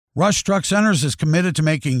Rush Truck Centers is committed to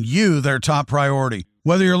making you their top priority.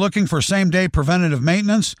 Whether you're looking for same-day preventative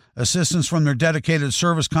maintenance, assistance from their dedicated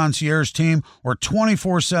service concierge team, or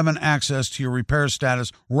 24/7 access to your repair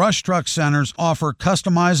status, Rush Truck Centers offer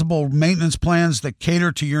customizable maintenance plans that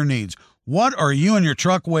cater to your needs. What are you and your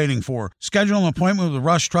truck waiting for? Schedule an appointment with the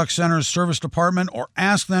Rush Truck Center's service department or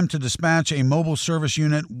ask them to dispatch a mobile service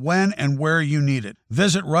unit when and where you need it.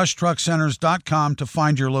 Visit rushtruckcenters.com to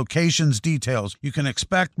find your location's details. You can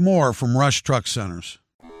expect more from Rush Truck Centers.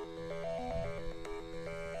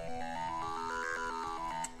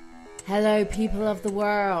 Hello, people of the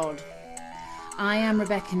world. I am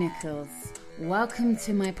Rebecca Nichols. Welcome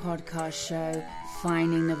to my podcast show,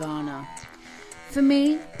 Finding Nirvana. For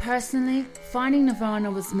me, personally, Finding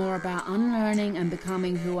Nirvana was more about unlearning and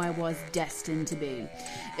becoming who I was destined to be.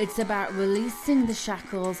 It's about releasing the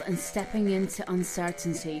shackles and stepping into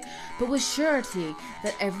uncertainty, but with surety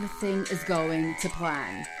that everything is going to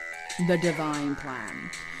plan. The divine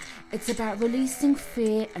plan. It's about releasing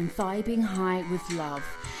fear and vibing high with love.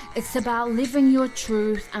 It's about living your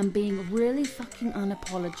truth and being really fucking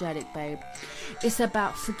unapologetic, babe. It's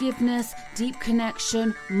about forgiveness, deep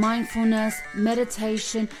connection, mindfulness,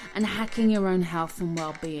 meditation, and hacking your own health and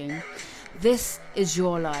well-being. This is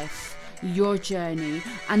your life, your journey,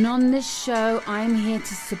 and on this show, I'm here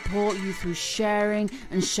to support you through sharing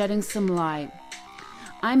and shedding some light.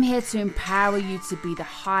 I'm here to empower you to be the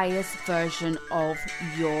highest version of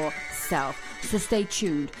yourself. So stay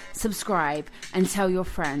tuned, subscribe, and tell your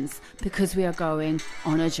friends because we are going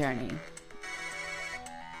on a journey.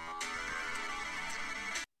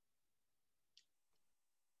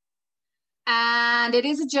 And it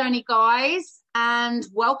is a journey, guys. And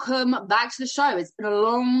welcome back to the show. It's been a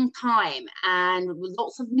long time, and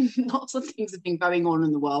lots of things have been going on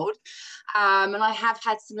in the world. And I have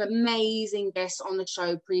had some amazing guests on the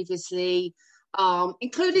show previously,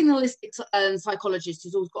 including the holistic psychologist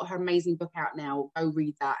who's always got her amazing book out now. Go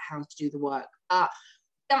read that, How to Do the Work.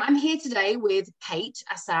 I'm here today with Kate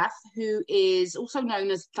Asaf, who is also known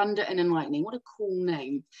as Thunder and Enlightening. What a cool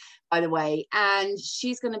name, by the way. And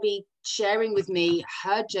she's going to be sharing with me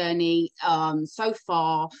her journey so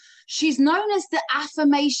far. She's known as the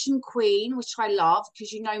Affirmation Queen, which I love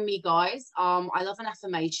because you know me, guys. I love an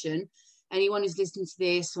affirmation. Anyone who's listening to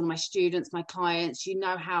this, one of my students, my clients, you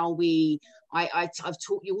know how I've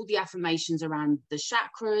taught you all the affirmations around the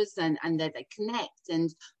chakras and that they connect. And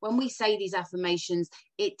when we say these affirmations,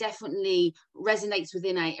 it definitely resonates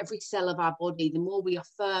within every cell of our body. The more we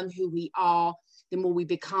affirm who we are, the more we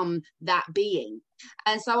become that being.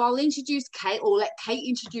 And so I'll introduce Kate, or let Kate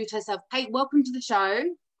introduce herself. Kate, welcome to the show.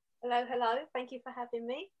 Hello. Thank you for having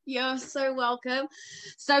me. You're so welcome.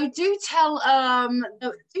 So do tell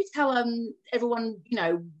everyone, you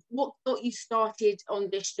know, what got you started on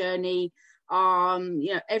this journey.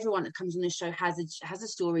 You know, everyone that comes on this show has a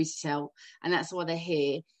story to tell, and that's why they're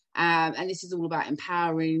here. And this is all about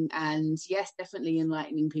empowering and, yes, definitely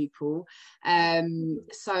enlightening people.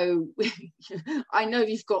 So I know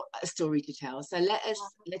you've got a story to tell. So let us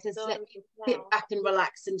sit back and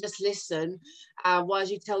relax and just listen while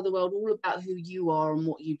you tell the world all about who you are and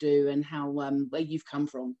what you do and how where you've come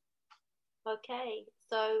from. Okay,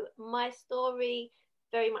 so my story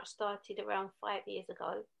very much started around 5 years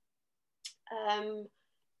ago.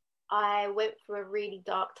 I went through a really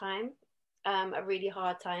dark time. A really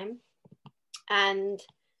hard time, and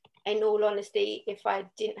in all honesty, if I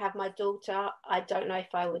didn't have my daughter, I don't know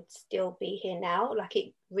if I would still be here now. Like,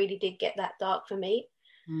 it really did get that dark for me.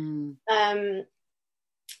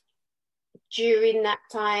 During that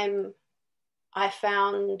time, I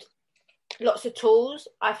found lots of tools,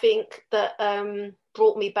 I think, that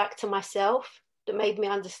brought me back to myself, that made me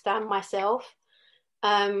understand myself,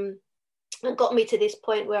 and got me to this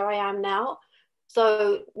point where I am now.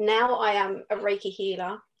 So now I am a Reiki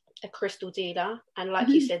healer, a crystal dealer, and like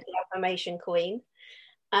you said, the affirmation queen.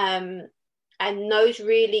 And those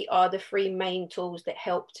really are the three main tools that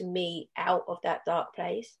helped me out of that dark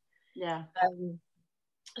place. Yeah.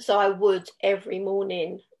 So I would every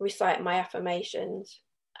morning recite my affirmations.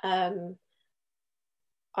 I'd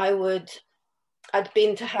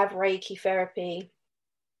been to have Reiki therapy,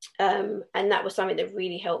 and that was something that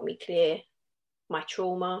really helped me clear my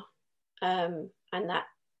trauma. And that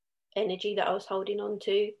energy that I was holding on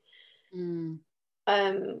to.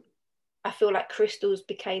 I feel like crystals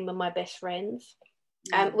became my best friends,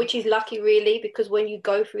 which is lucky, really, because when you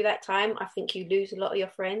go through that time, I think you lose a lot of your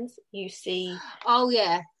friends. You see... Oh,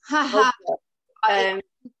 yeah.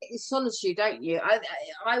 It's solitude, don't you? I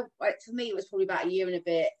for me, it was probably about a year and a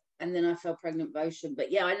bit, and then I fell pregnant with Ocean.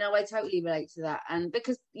 But yeah, I know, I totally relate to that. And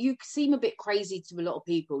because you seem a bit crazy to a lot of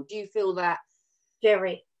people. Do you feel that?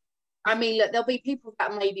 Very. I mean, look, there'll be people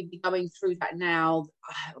that maybe be going through that now.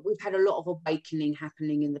 We've had a lot of awakening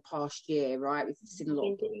happening in the past year, right? We've seen a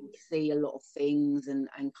lot of people see a lot of things and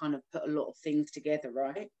kind of put a lot of things together,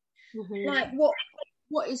 right? Mm-hmm. Like,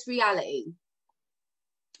 what is reality?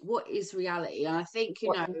 What is reality? And I think,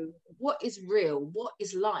 you know, what is real? What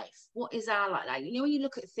is life? What is our life? Like, you know, when you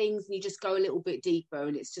look at things and you just go a little bit deeper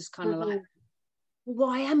and it's just kind of like,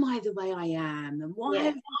 why am I the way I am? And why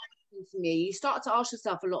have I to me? You start to ask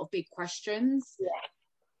yourself a lot of big questions. Yeah.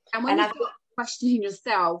 And when you start questioning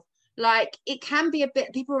yourself, like, it can be a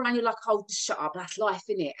bit, people around you like, oh, just shut up, that's life,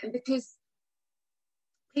 innit? And because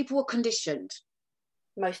people are conditioned.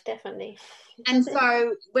 Most definitely. And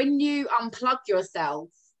so when you unplug yourself,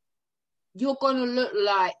 you're going to look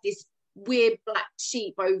like this weird black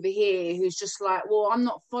sheep over here who's just like, well, I'm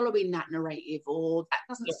not following that narrative, or that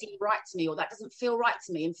doesn't seem right to me, or that doesn't feel right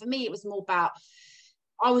to me. And for me, it was more about,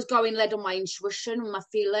 I was going led on my intuition and my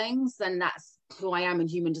feelings, and that's who I am in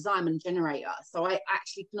human design. I'm a generator. So I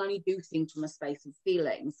actually can only do things from a space of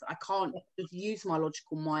feelings. I can't just use my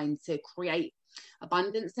logical mind to create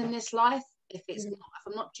abundance in this life. If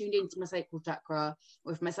I'm not tuned into my sacral chakra,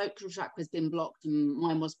 or if my sacral chakra has been blocked, and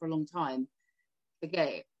mine was for a long time, forget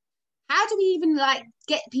it. How do we even like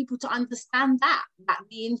get people to understand that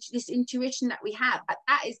this intuition that we have,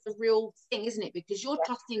 that is the real thing, isn't it? Because you're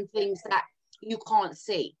trusting things that you can't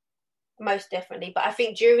see. Most definitely. But I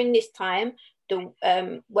think during this time,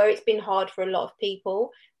 where it's been hard for a lot of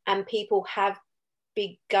people, and people have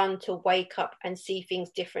begun to wake up and see things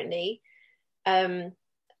differently,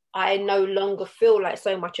 I no longer feel like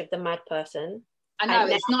so much of the mad person. I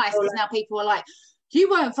know, it's nice because now people are like, you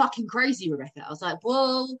weren't fucking crazy, Rebecca. I was like,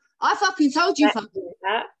 well, I fucking told you something.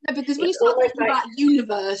 No, because when you start talking about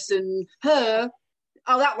universe and her,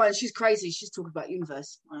 oh, that one, she's crazy. She's talking about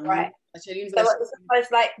universe. Right. So it's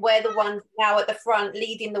almost like we're the ones now at the front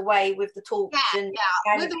leading the way with the talks. And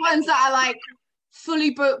we're the ones that are like fully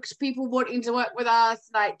booked, people wanting to work with us,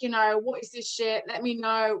 like, you know, what is this shit? Let me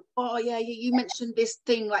know. Oh yeah, you mentioned this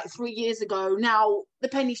thing like 3 years ago. Now the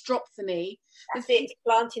penny's dropped for me. That's it. It's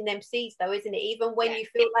planting them seeds though, isn't it? Even when you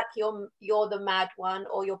feel like you're the mad one,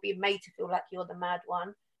 or you're being made to feel like you're the mad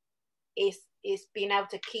one, it's being able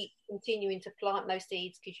to keep continuing to plant those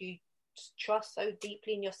seeds, because you trust so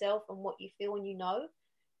deeply in yourself and what you feel and you know.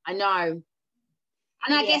 I know.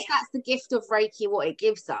 And I guess that's the gift of Reiki, what it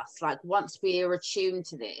gives us. Like, once we're attuned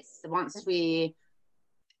to this, once we,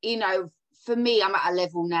 you know, for me, I'm at a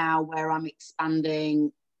level now where I'm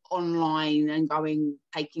expanding online and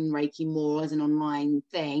taking Reiki more as an online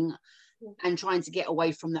thing, and trying to get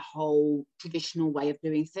away from the whole traditional way of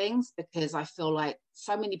doing things, because I feel like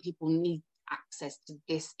so many people need access to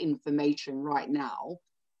this information right now,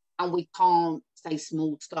 and we can't stay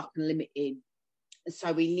small, stuck and limited.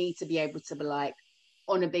 So we need to be able to be like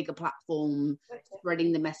on a bigger platform,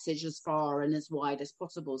 spreading the message as far and as wide as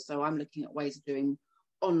possible. So I'm looking at ways of doing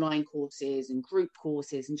online courses and group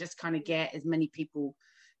courses, and just kind of get as many people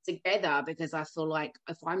together, because I feel like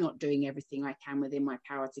if I'm not doing everything I can within my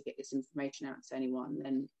power to get this information out to anyone,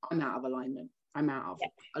 then I'm out of alignment. I'm out of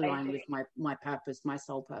alignment with my purpose, my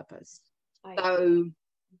soul purpose. So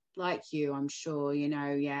like you, I'm sure, you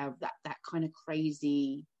know, that kind of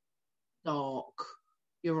crazy, dark,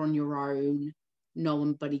 you're on your own, no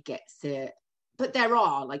one buddy gets it. But there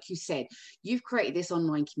are, like you said, you've created this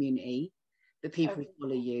online community, the people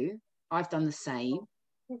follow you. I've done the same.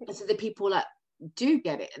 And so the people that do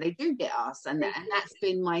get it, they do get us, and that's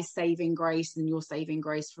been my saving grace and your saving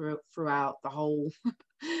grace throughout the whole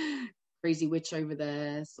crazy witch over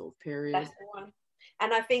there sort of period. That's the one.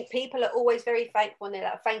 And I think people are always very thankful, and they're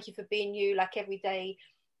like, thank you for being you, like every day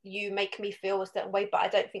you make me feel a certain way. But I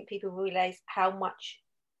don't think people realize how much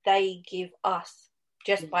they give us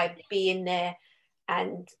just by being there,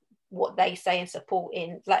 and what they say and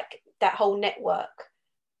supporting. Like, that whole network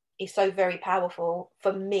is so very powerful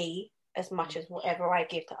for me, as much as whatever I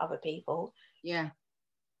give to other people.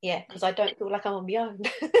 Because I don't feel like I'm on my own.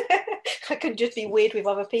 I can just be weird with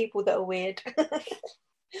other people that are weird.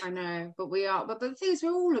 I know, but we are. But the thing is,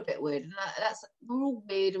 we're all a bit weird. And we're all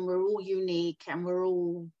weird, and we're all unique, and we're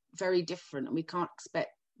all very different. And we can't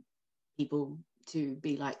expect people to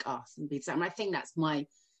be like us and be the same. I think that's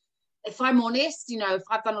if I'm honest, you know, if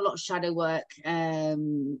I've done a lot of shadow work,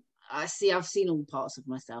 I've seen all parts of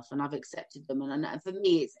myself, and I've accepted them. And for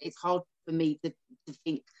me, it's hard for me to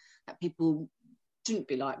think that people shouldn't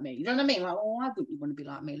be like me. You know what I mean? Like, why wouldn't you want to be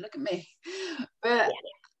like me? Look at me. But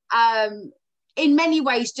in many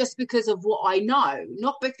ways, just because of what I know,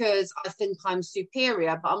 not because I think I'm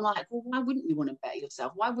superior, but I'm like, well, why wouldn't you want to better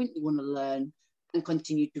yourself? Why wouldn't you want to learn and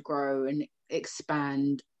continue to grow and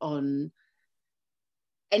expand on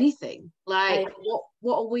anything. Like,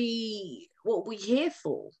 what are we here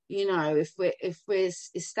for? You know, if we're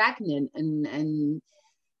stagnant and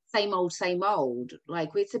same old, like,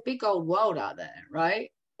 it's a big old world out there,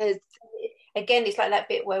 right? Again, it's like that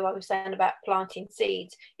bit where I was saying about planting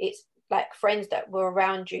seeds. It's like friends that were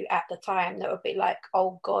around you at the time that would be like,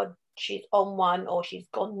 oh God, she's on one, or she's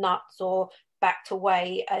gone nuts, or backed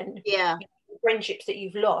away. And friendships that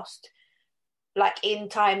you've lost, like, in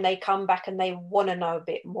time they come back and they want to know a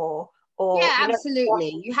bit more. Or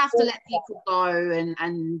absolutely, you have to let people go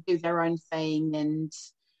and do their own thing and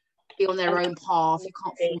be on their own path. You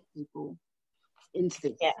can't force people into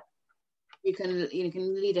this. You can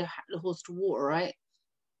lead a horse to water, right?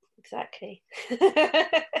 Exactly.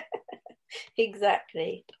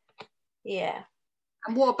 Exactly. Yeah.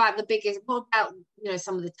 And what about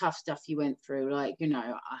some of the tough stuff you went through? Like,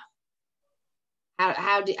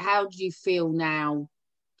 how do you feel now,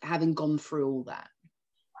 having gone through all that?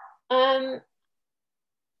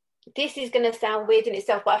 This is going to sound weird in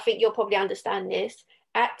itself, but I think you'll probably understand this.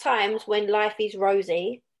 At times when life is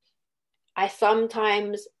rosy, I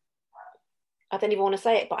sometimes, I don't even want to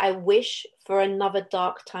say it, but I wish for another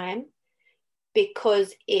dark time,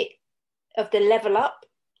 because of the level up,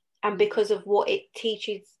 and because of what it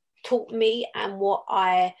taught me and what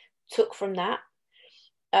I took from that.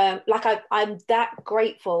 Like, I'm that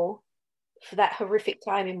grateful for that horrific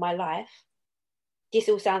time in my life. This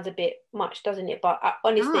all sounds a bit much, doesn't it? But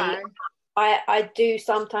honestly, I do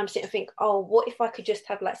sometimes sit and think, oh, what if I could just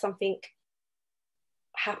have like something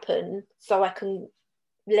happen so I can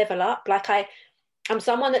level up? Like, I'm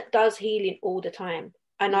someone that does healing all the time,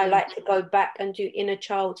 and I like to go back and do inner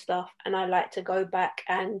child stuff, and I like to go back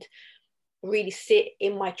and really sit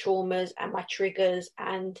in my traumas and my triggers,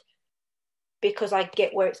 and because I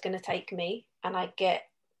get where it's going to take me, and I get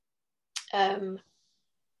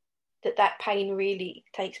that pain really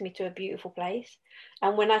takes me to a beautiful place.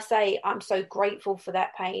 And when I say I'm so grateful for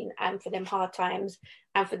that pain and for them hard times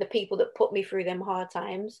and for the people that put me through them hard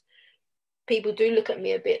times, people do look at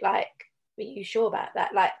me a bit like, are you sure about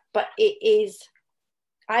that? Like, but it is,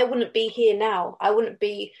 I wouldn't be here now. I wouldn't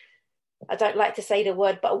be, I don't like to say the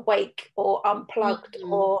word, but awake or unplugged,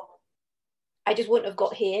 or I just wouldn't have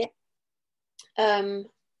got here.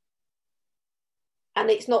 And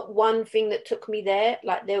it's not one thing that took me there.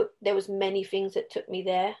 Like, there was many things that took me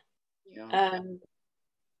there.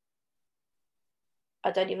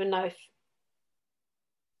 I don't even know if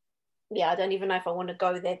I want to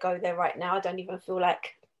go there right now. I don't even feel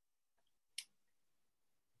like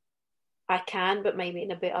I can, but maybe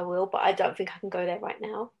in a bit I will. But I don't think I can go there right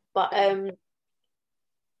now. But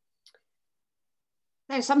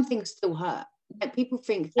no, some things still hurt. Like, people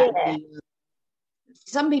think that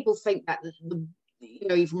some people think that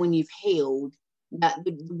even when you've healed, that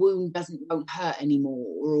the wound won't hurt anymore,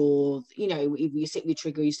 or if you sit with your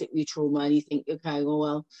trigger, you sit with your trauma, and you think, okay,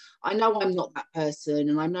 well, I know I'm not that person,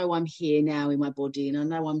 and I know I'm here now in my body, and I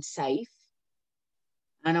know I'm safe,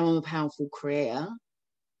 and I know I'm a powerful creator.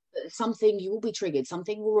 But something, you will be triggered.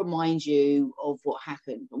 Something will remind you of what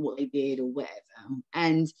happened and what they did or whatever.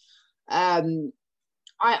 And I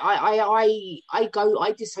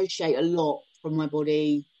dissociate a lot from my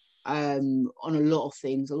body. On a lot of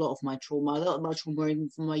things, a lot of my trauma even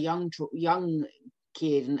from my young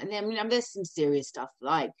kid, and then there's some serious stuff,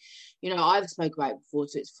 like I've spoken about it before,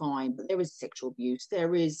 so it's fine, but there is sexual abuse,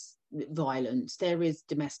 there is violence, there is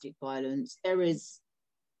domestic violence, there is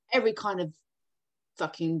every kind of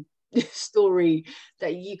fucking story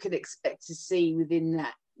that you could expect to see within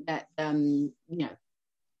that and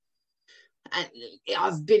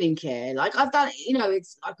I've been in care, like I've done,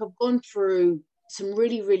 it's like I've gone through some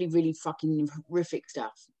really, really, really fucking horrific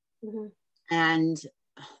stuff. And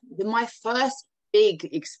my first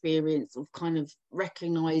big experience of kind of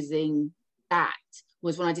recognizing that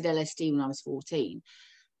was when I did LSD when I was 14.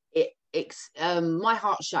 My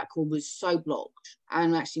heart chakra was so blocked,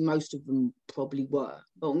 and actually most of them probably were,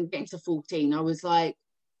 but when getting to 14, I was like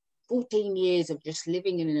 14 years of just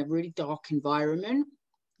living in a really dark environment,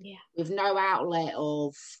 with no outlet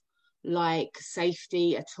of like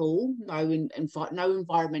safety at all, no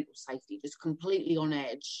environmental safety, just completely on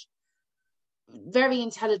edge. Very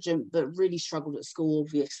intelligent, but really struggled at school,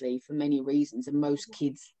 obviously, for many reasons, and most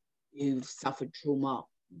kids who've suffered trauma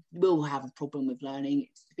will have a problem with learning.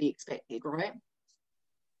 It's to be expected, right?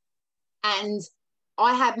 And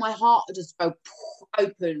I had my heart just go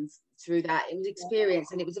open through that. It was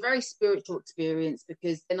experience, and it was a very spiritual experience,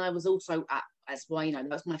 because then I was also that's why, that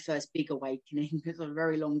was my first big awakening, because a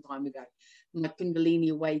very long time ago. My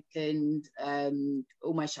Kundalini awakened,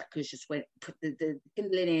 all my chakras just went, the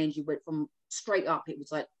Kundalini energy went from straight up. It was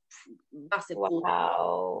like massive.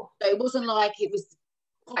 Wow. So it wasn't like it was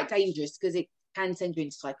quite dangerous, because it can send you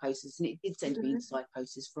into psychosis, and it did send me into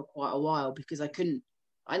psychosis for quite a while, because I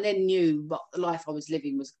then knew what the life I was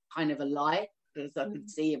living was kind of a lie, because I could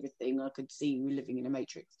see everything. I could see we were living in a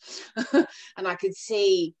matrix and I could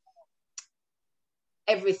see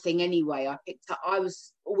everything anyway. I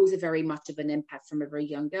was always very much of an empath from a very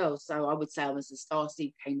young girl, so I would say I was a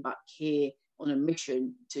starseed, came back here on a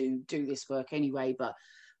mission to do this work anyway, but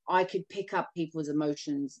I could pick up people's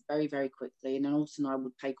emotions very, very quickly, and then also I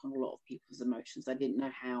would take on a lot of people's emotions. I didn't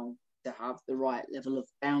know how to have the right level of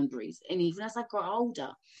boundaries, and even as I got older,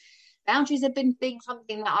 boundaries have been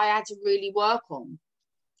something that I had to really work on.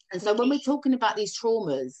 And so when we're talking about these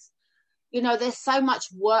traumas, you know, there's so much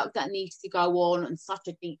work that needs to go on such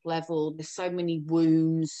a deep level. There's so many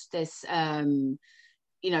wounds. There's,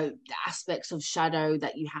 you know, aspects of shadow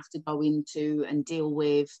that you have to go into and deal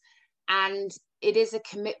with. And it is a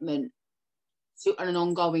commitment, an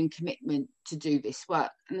ongoing commitment to do this work.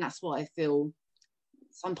 And that's what I feel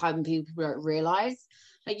sometimes people don't realise.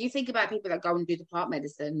 Like, you think about people that go and do the plant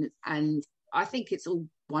medicine, and I think it's all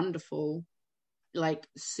wonderful, like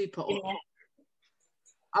super awesome.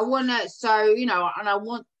 I want to, so, you know, and I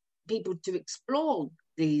want people to explore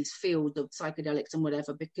these fields of psychedelics and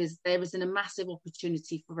whatever, because there is a massive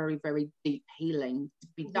opportunity for very, very deep healing to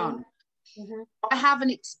be done. I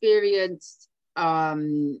haven't experienced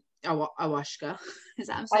ayahuasca. Is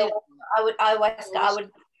that what I'm saying? Ayahuasca.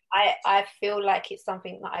 I feel like it's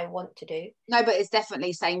something that I want to do. No, but it's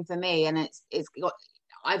definitely same for me, and it's got.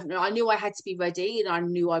 I knew I had to be ready, and I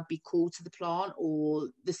knew I'd be called to the plant, or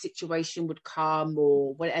the situation would come,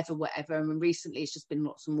 or whatever. And recently, it's just been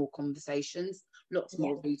lots of more conversations, lots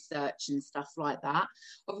more research and stuff like that.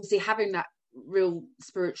 Obviously, having that real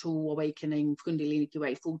spiritual awakening, Kundalini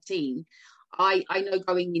QA14, I know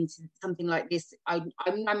going into something like this, I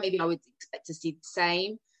maybe I would expect to see the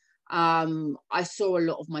same. I saw a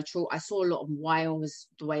lot of I saw a lot of why I was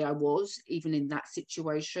the way I was, even in that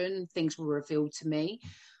situation. Things were revealed to me.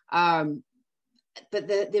 But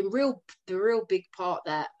the real big part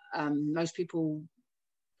that most people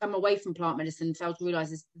come away from plant medicine and fail to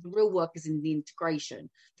realize is the real work is in the integration.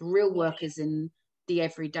 The real work is in the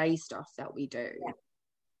everyday stuff that we do.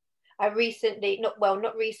 I recently, not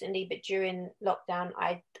recently, but during lockdown,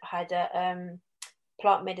 I had a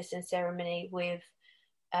plant medicine ceremony with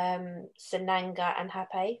Sananga and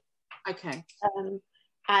Hape. Okay.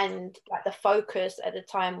 And like the focus at the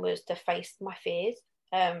time was to face my fears,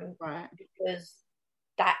 right, because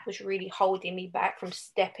that was really holding me back from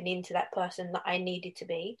stepping into that person that I needed to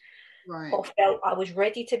be, right, or felt I was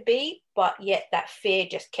ready to be, but yet that fear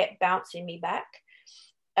just kept bouncing me back.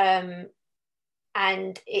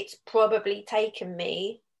 And it's probably taken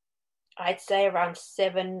me, I'd say, around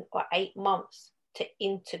 7 or 8 months to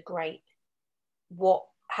integrate what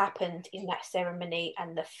happened in that ceremony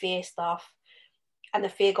and the fear stuff. And the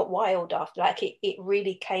fear got wild after. Like it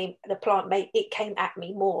really came, the plant it came at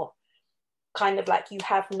me more. Kind of like, you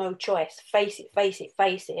have no choice. Face it.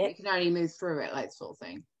 You can only move through it, like, sort of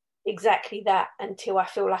thing. Exactly that, until I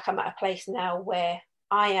feel like I'm at a place now where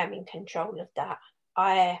I am in control of that.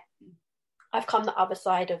 I've come the other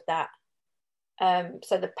side of that.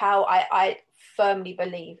 So the power, I firmly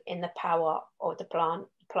believe in the power of the plant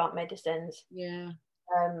medicines. Yeah.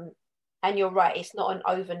 And you're right, it's not an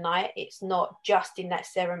overnight, it's not just in that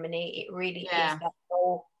ceremony, it really is that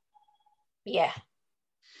whole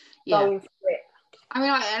going for it. I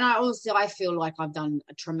mean, I feel like I've done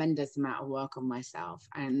a tremendous amount of work on myself,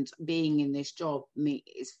 and being in this job,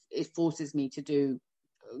 it forces me to do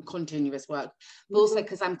continuous work, but also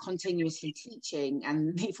because I'm continuously teaching,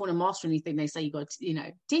 and if you want to master anything, they say you got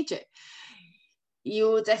to, teach it.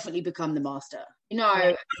 You'll definitely become the master,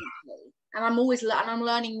 and I'm always I'm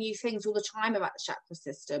learning new things all the time about the chakra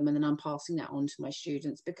system, and then I'm passing that on to my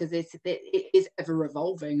students, because it is ever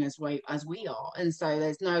evolving as we are, and so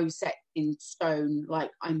there's no set in stone,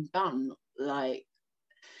 like, I'm done. Like,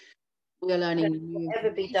 we're learning new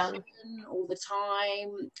ever be done all the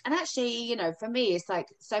time. And actually, for me, it's like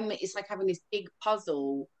it's like having this big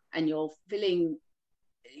puzzle, and you're filling.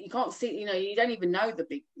 You can't see, you don't even know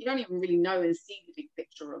you don't even really know and see the big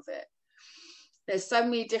picture of it. There's so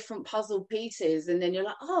many different puzzle pieces, and then you're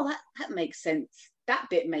like, oh, that makes sense. That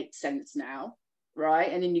bit makes sense now, right?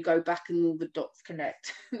 And then you go back and all the dots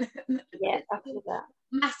connect. Yeah, I feel that.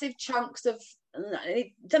 Massive chunks of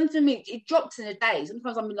something. It drops in a day.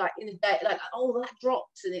 Sometimes I'm like in a day, like, oh, that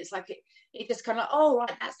drops, and it's like it just kind of, oh,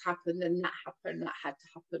 right, that's happened, and that happened, that had to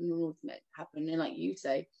happen, and all of it happened, and like you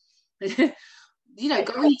say.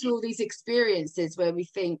 going through all these experiences where we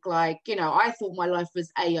think like, I thought my life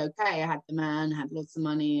was A-okay. I had the man, had lots of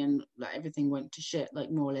money, and like everything went to shit,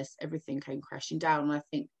 like more or less everything came crashing down. And I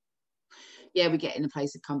think, we get in a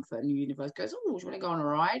place of comfort and the universe goes, oh, do you want to go on a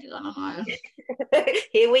ride? I don't know.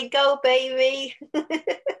 Here we go, baby.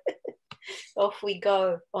 Off we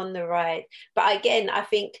go on the ride. But again, I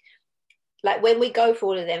think like when we go through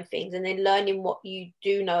all of them things and then learning what you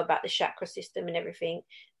do know about the chakra system and everything,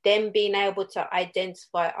 then being able to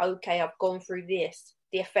identify, okay, I've gone through this,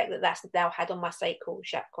 the effect that's now had on my sacral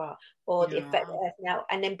chakra, or the effect that that's now,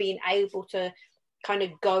 and then being able to kind of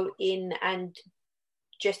go in and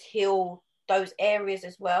just heal those areas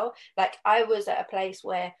as well. Like I was at a place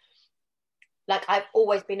where, like, I've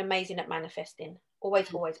always been amazing at manifesting,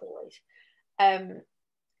 always.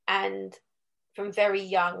 And from very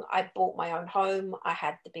young, I bought my own home. I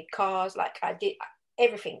had the big cars. Like I did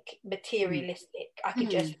everything materialistic. I could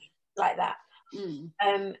just like that.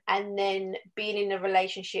 And then being in a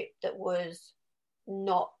relationship that was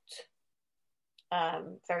not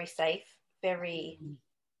very safe,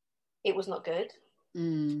 it was not good.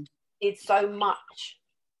 Did so much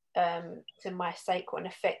to my sacral and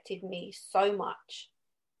affected me so much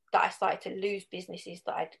that I started to lose businesses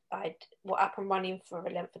that I'd were up and running for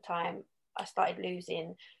a length of time. I started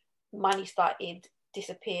losing money, started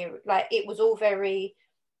disappearing. Like it was all very,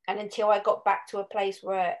 and until I got back to a place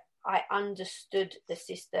where I understood the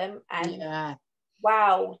system and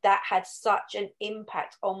wow, that had such an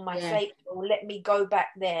impact on my sacral. Let me go back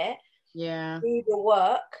there, do the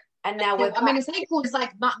work. And now the sacral is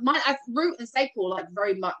like my root and sacral, like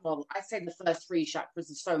very much. Well, I say the first three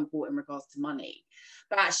chakras are so important in regards to money,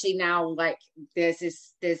 but actually now, like there's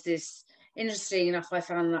this. Interesting enough, I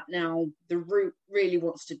found that now the root really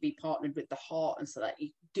wants to be partnered with the heart, and so that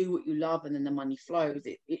you do what you love, and then the money flows.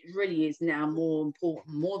 It really is now more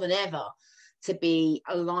important, more than ever, to be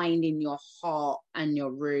aligned in your heart and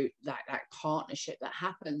your root. That partnership that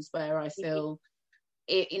happens, where I feel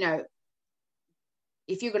it.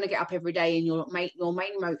 If you're going to get up every day and your main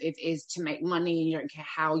motive is to make money and you don't care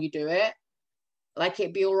how you do it, like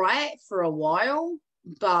it'd be all right for a while,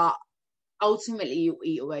 but ultimately you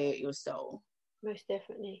eat away at your soul. Most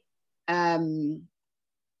definitely. And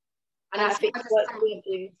I think what we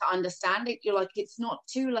do to understand it, you're like, it's not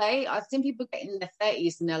too late. I've seen people get in their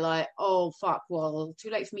 30s and they're like, oh fuck, well, too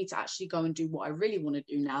late for me to actually go and do what I really want to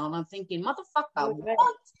do now. And I'm thinking, motherfucker,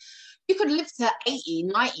 what? You could live to 80,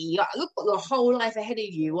 90. Look at your whole life ahead of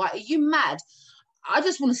you. Like, are you mad? I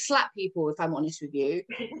just want to slap people, if I'm honest with you.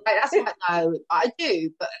 Like, that's why I do.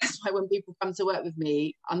 But that's why when people come to work with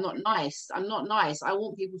me, I'm not nice. I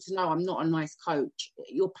want people to know I'm not a nice coach.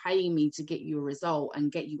 You're paying me to get you a result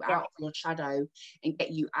and get you out of your shadow and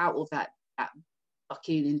get you out of that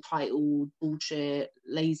fucking entitled, bullshit,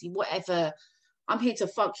 lazy, whatever. I'm here to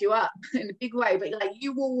fuck you up in a big way. But like,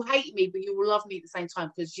 you will hate me, but you will love me at the same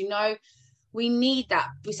time, because we need that.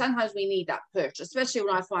 Sometimes we need that push, especially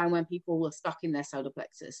when I find when people are stuck in their solar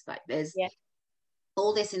plexus. Like there's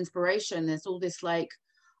all this inspiration. There's all this like,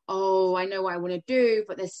 oh, I know what I want to do,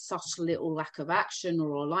 but there's such little lack of action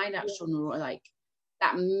or aligned action or like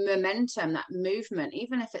that momentum, that movement.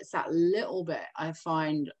 Even if it's that little bit, I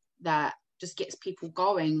find that just gets people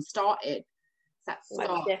going, started. That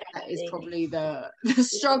start, that is probably the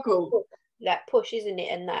struggle. That push, isn't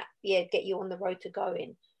it? And that, get you on the road to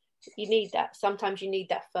going. You need that. Sometimes you need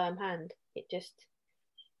that firm hand. It just,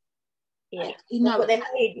 that's what they're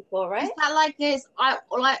paid you for, right? Is that like this? I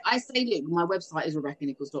say, look, my website is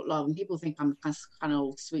RebeccaNichols.love, and people think I'm kind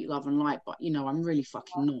of sweet, love, and light, but I'm really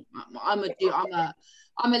fucking not.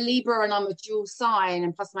 I'm a Libra and I'm a dual sign,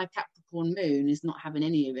 and plus my Capricorn moon is not having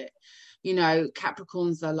any of it.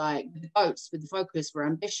 Capricorns are like the boats with the focus. We're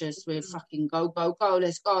ambitious. We're fucking go.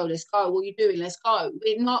 Let's go. What are you doing? Let's go.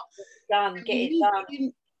 We're not done. Get it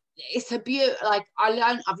done. It's a beauty. Like I've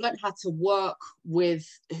learned how to work with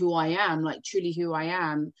who I am, like truly who I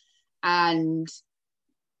am, and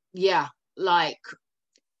like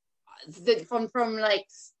from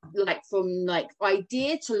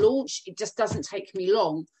idea to launch, it just doesn't take me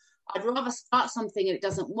long. I'd rather start something and it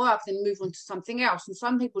doesn't work than move on to something else. And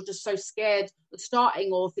some people are just so scared of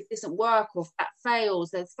starting, or if it doesn't work, or if that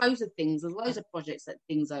fails. There's loads of things. There's loads of projects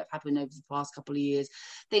things that have happened over the past couple of years,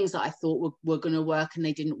 things that I thought were going to work and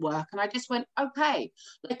they didn't work. And I just went, okay.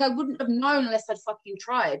 Like I wouldn't have known unless I'd fucking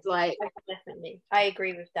tried. Like definitely. I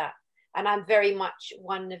agree with that. And I'm very much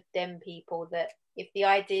one of them people that if the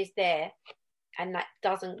idea is there and that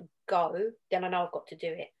doesn't go, then I know I've got to do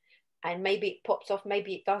it. And maybe it pops off,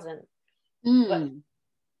 maybe it doesn't. But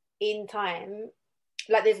in time,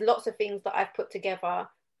 like there's lots of things that I've put together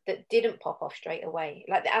that didn't pop off straight away.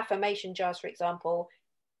 Like the affirmation jars, for example,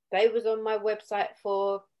 they was on my website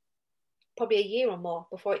for probably a year or more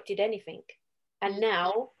before it did anything. And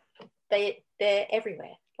now they're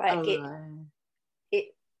everywhere. Like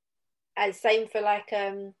it as same for like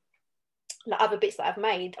other bits that I've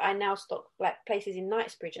made. I now stock like places in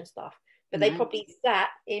Knightsbridge and stuff. But they probably sat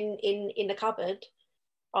in the cupboard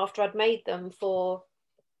after I'd made them for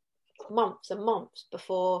months and months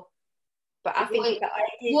before. But I think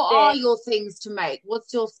what are your things to make?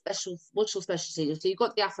 What's your specialty? So you've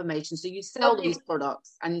got the affirmation, so you sell these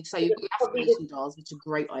products, and you say you've got affirmation jars, which is a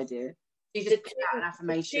great idea. You just put out an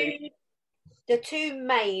affirmation. The two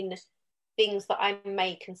main things that I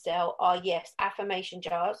make and sell are, yes, affirmation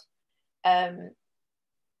jars, and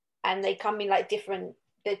they come in like different,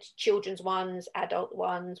 the children's ones, adult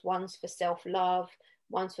ones for self-love,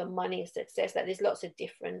 ones for money and success. Like there's lots of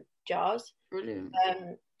different jars. Brilliant.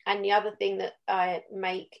 And the other thing that I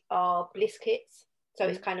make are bliss kits. So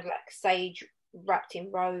it's kind of like sage wrapped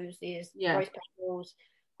in roses, rose petals.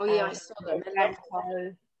 Oh yeah, I saw them.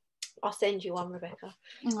 I'll send you one, Rebecca.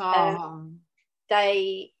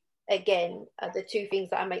 They, again, are the two things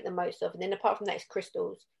that I make the most of. And then apart from that, it's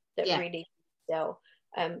crystals that really sell.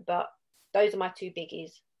 But those are my two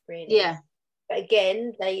biggies, really. Yeah. But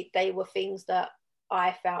again, they were things that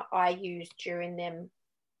I found I used during them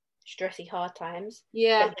stressy hard times.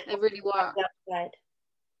 Yeah, they really work. Yeah.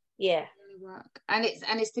 They really work. And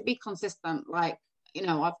it's to be consistent. Like,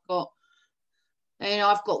 I've got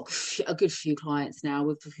a good few clients now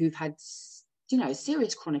who've had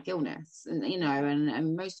serious chronic illness, and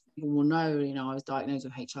and most people will know, I was diagnosed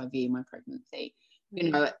with HIV in my pregnancy,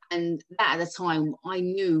 and that at the time I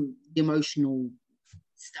knew the emotional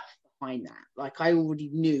stuff behind that. Like I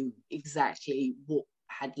already knew exactly what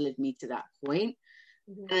had led me to that point.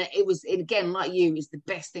 And it was, again, like you, it's the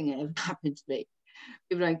best thing that ever happened to me.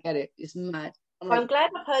 People don't get it. It's mad. I'm glad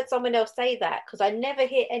I've heard someone else say that, because I never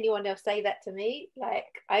hear anyone else say that to me. Like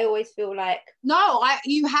I always feel like, no,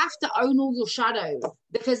 you have to own all your shadows,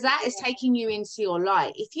 because that is taking you into your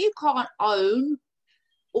light. If you can't own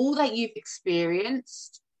all that you've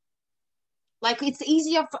experienced, like it's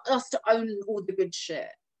easier for us to own all the good shit.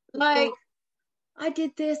 Like I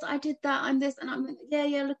did this, I did that, I'm this, and I'm like,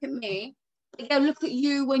 yeah, look at me. Yeah, look at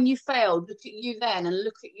you when you failed, look at you then, and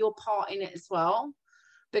look at your part in it as well,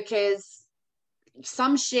 because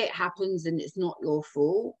some shit happens and it's not your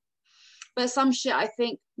fault. But some shit, I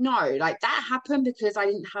think, no, like that happened because I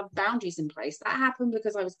didn't have boundaries in place. That happened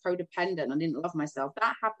because I was codependent. I didn't love myself.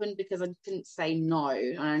 That happened because I couldn't say no,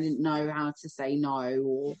 and I didn't know how to say no.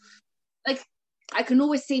 Or like, I can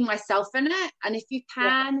always see myself in it. And if you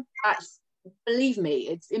can, believe me,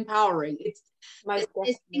 it's empowering. It's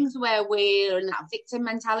things where we're in that victim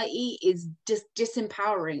mentality is just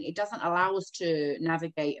disempowering. It doesn't allow us to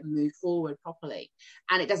navigate and move forward properly,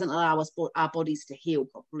 and it doesn't allow us, our bodies, to heal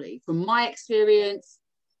properly. From my experience,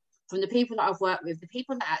 from the people that I've worked with, the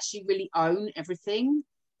people that actually really own everything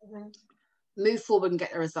move forward and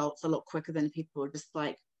get the results a lot quicker than people who are just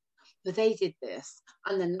like, but they did this,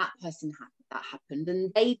 and then that person that happened,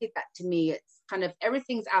 and they did that to me. It's kind of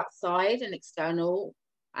everything's outside and external,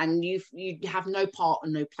 and you have no part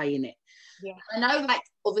and no play in it. Yeah, I know, like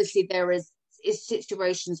obviously there is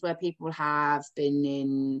situations where people have been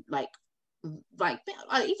in like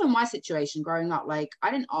even my situation growing up. Like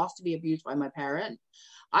I didn't ask to be abused by my parent.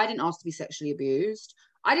 I didn't ask to be sexually abused.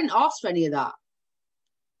 I didn't ask for any of that.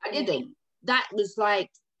 I didn't. That was like,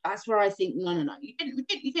 that's where I think, no, you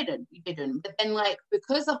didn't. But then, like,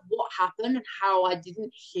 because of what happened and how I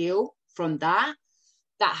didn't heal from that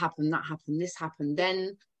happened, this happened.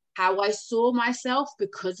 Then how I saw myself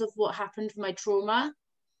because of what happened, my trauma,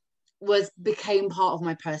 became part of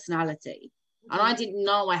my personality. And I didn't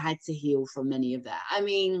know I had to heal from any of that. I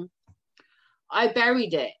mean, I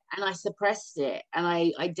buried it and I suppressed it, and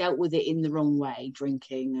I dealt with it in the wrong way: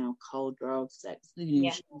 drinking, alcohol, drugs, sex, the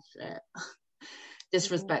usual shit.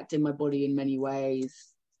 Disrespecting my body in many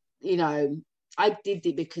ways. I did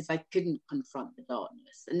it because I couldn't confront the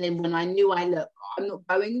darkness. And then when I knew I'm not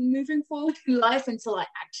going and moving forward in life until I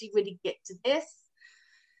actually really get to this,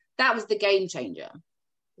 that was the game changer.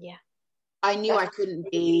 Yeah. I knew I couldn't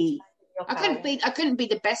be the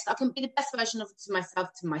best. I couldn't be the best version of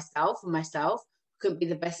myself. I couldn't be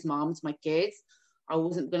the best mom to my kids. I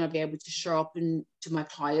wasn't going to be able to show up to my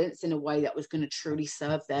clients in a way that was going to truly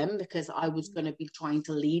serve them, because I was going to be trying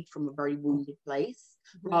to lead from a very wounded place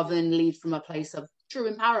rather than lead from a place of true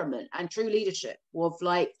empowerment and true leadership of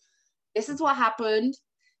like, this is what happened.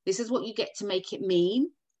 This is what you get to make it mean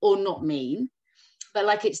or not mean. But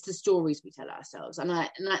like, it's the stories we tell ourselves, and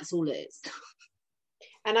that's all it is.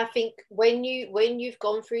 And I think when you've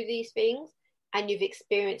gone through these things and you've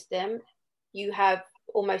experienced them, you have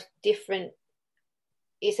almost different,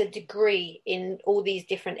 it's a degree in all these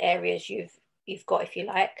different areas you've got, if you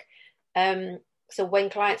like. So when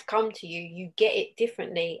clients come to you, you get it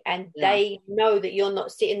differently, and they know that you're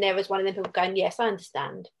not sitting there as one of them people going, yes, I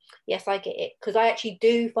understand. Yes, I get it. Because I actually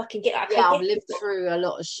do fucking get it. I've lived through a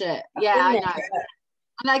lot of shit. Yeah, I know.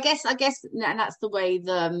 And I guess, and that's the way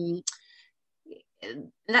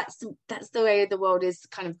that's the way the world is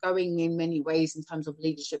kind of going in many ways in terms of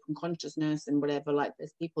leadership and consciousness and whatever. Like,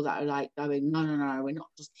 there's people that are like going, no, we're not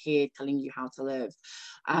just here telling you how to live,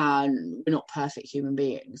 and we're not perfect human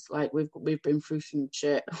beings. Like, we've been through some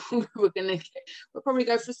shit. we'll probably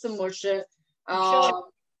go through some more shit. Sure.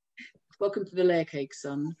 Welcome to the layer cake,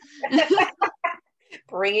 son.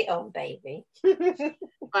 Bring it on, baby.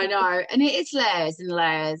 I know, and it is layers and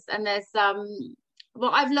layers, and there's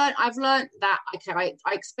well, I've learned that I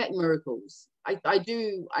expect miracles. I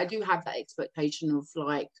do have that expectation of,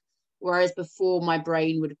 like, whereas before my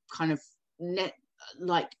brain would kind of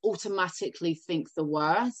like automatically think the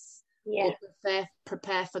worst, or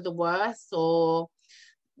prepare for the worst, or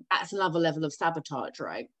that's another level of sabotage,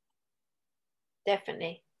 right?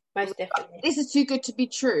 Definitely, most definitely. This is too good to be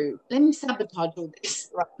true. Let me sabotage all this.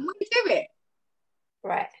 Right. Let me do it.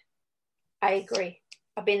 Right. I agree.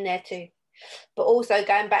 I've been there too. But also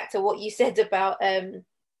going back to what you said about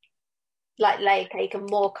like layer cake and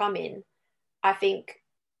more coming, I think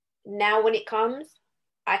now when it comes,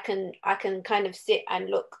 I can kind of sit and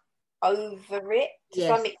look over it to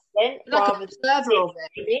some extent, like rather an observer of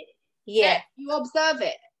it. Yeah, you observe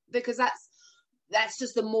it, because that's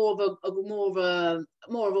just a more of a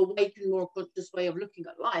awake and more conscious way of looking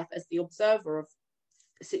at life, as the observer of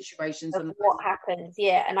situations and what happens.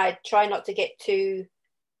 Yeah, and I try not to get too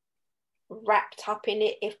wrapped up in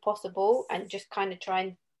it if possible, and just kind of try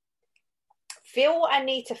and feel what I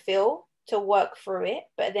need to feel to work through it,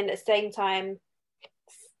 but then at the same time,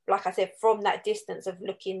 like I said, from that distance of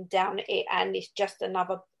looking down at it, and it's just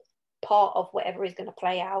another part of whatever is going to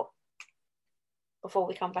play out before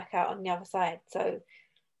we come back out on the other side. So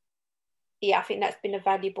yeah, I think that's been a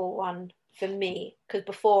valuable one for me, because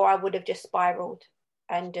before I would have just spiraled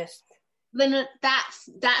and just then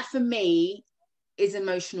that for me is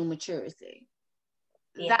emotional maturity.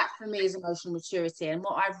 That for me is emotional maturity. And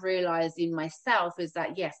what I've realized in myself is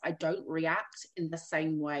that, yes, I don't react in the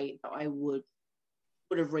same way that I would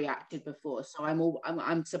have reacted before. So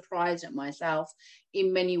I'm surprised at myself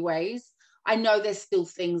in many ways. I know there's still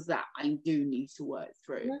things that I do need to work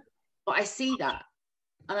through, but I see that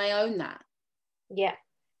and I own that. Yeah.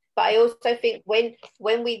 But I also think when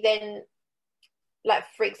we then, like,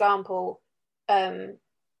 for example,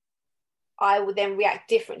 I would then react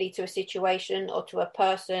differently to a situation or to a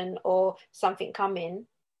person or something coming.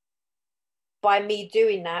 By me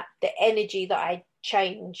doing that, the energy that I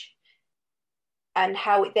change and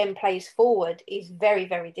how it then plays forward is very,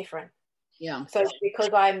 very different. Yeah. So because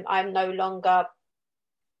I'm no longer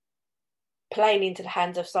playing into the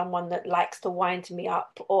hands of someone that likes to wind me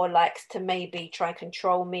up or likes to maybe try and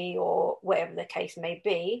control me or whatever the case may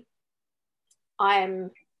be,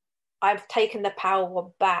 I've taken the power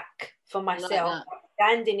back for myself,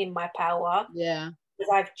 standing in my power. Yeah.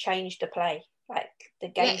 Because I've changed the play. Like, the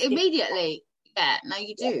game. Yeah, immediately. Yeah, no,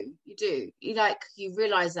 you do. You do. You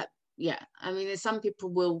realise that, yeah. I mean, there's some people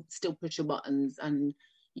will still push your buttons and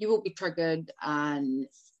you will be triggered, and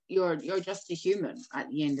you're just a human at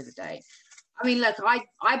the end of the day. I mean, look,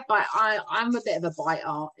 I'm a bit of a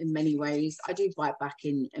biter in many ways. I do bite back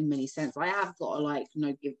in many sense. I have got a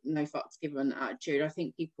no fucks given attitude. I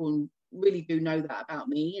think people really do know that about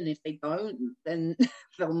me, and if they don't, then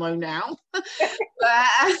they'll know now.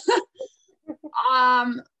 But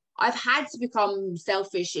I've had to become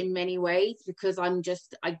selfish in many ways, because I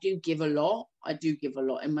do give a lot. I do give a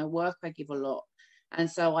lot in my work. I give a lot, and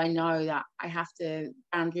so I know that I have to.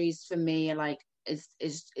 Boundaries for me are like,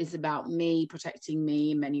 is about me protecting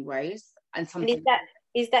me in many ways. And something,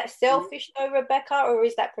 is that selfish though, Rebecca, or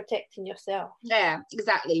is that protecting yourself? Yeah,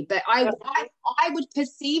 exactly. But I would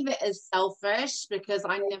perceive it as selfish, because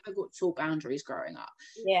I never got taught boundaries growing up.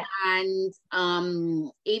 Yeah. And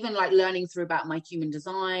even like learning through about my human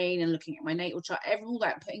design and looking at my natal chart, all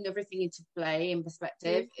that, putting everything into play and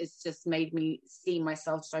perspective, it's just made me see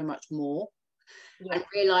myself so much more. And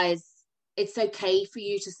realize it's okay for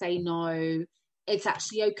you to say no. It's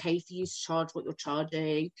actually okay for you to charge what you're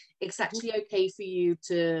charging. It's actually okay for you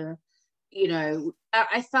to,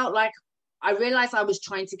 I felt like I realized I was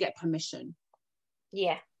trying to get permission.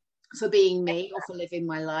 Yeah. For being me or for living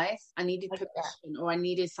my life. I needed permission, or I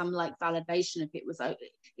needed some like validation if it was,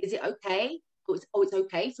 is it okay? it's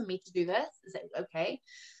okay for me to do this. Is it okay?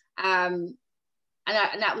 And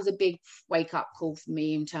that was a big wake up call for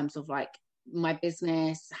me in terms of like my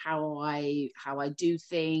business, how I do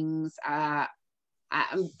things at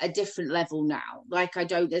a different level now. Like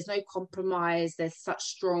there's no compromise. There's such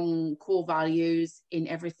strong core values in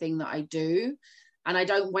everything that I do. And I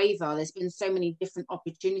don't waver. There's been so many different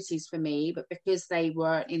opportunities for me, but because they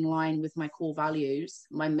weren't in line with my core values,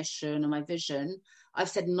 my mission and my vision, I've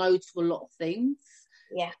said no to a lot of things.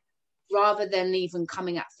 Yeah. Rather than even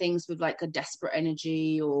coming at things with like a desperate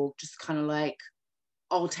energy or just kind of like,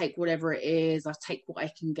 I'll take whatever it is. I'll take what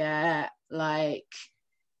I can get. Like,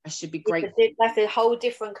 I should be grateful. That's a whole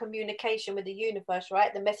different communication with the universe,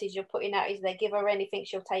 right? The message you're putting out is they give her anything,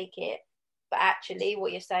 she'll take it. But actually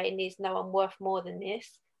what you're saying is, no, I'm worth more than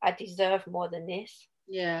this. I deserve more than this.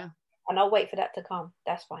 Yeah. And I'll wait for that to come.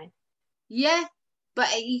 That's fine. Yeah.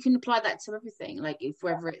 But you can apply that to everything. Like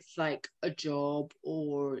whether it's like a job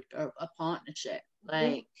or a partnership.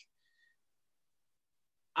 Like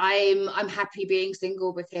I'm happy being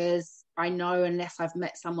single because I know unless I've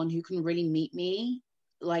met someone who can really meet me,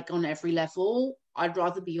 like on every level, I'd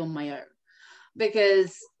rather be on my own.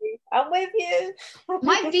 Because I'm with you.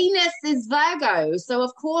 My Venus is Virgo, so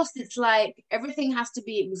of course it's like everything has to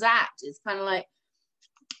be exact. It's kind of like,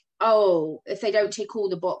 oh, if they don't tick all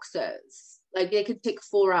the boxes, like they could tick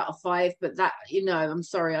 4 out of 5, but that, I'm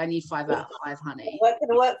sorry, I need 5 out of 5, honey. What's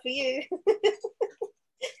gonna work for you?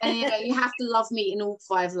 And you have to love me in all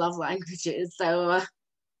 5 love languages. So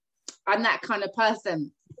I'm that kind of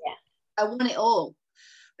person. Yeah, I want it all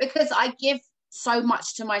because I give so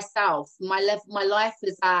much to myself. My life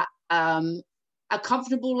is at a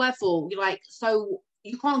comfortable level. So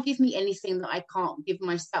you can't give me anything that I can't give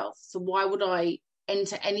myself. So why would I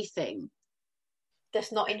enter anything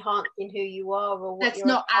that's not enhancing who you are, or what that's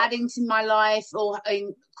not adding to my life, or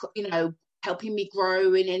helping me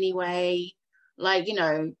grow in any way?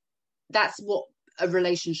 That's what a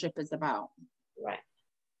relationship is about. Right.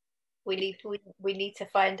 We need to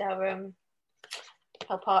find our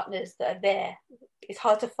partners that are there. It's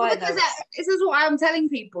hard to find because this is what I'm telling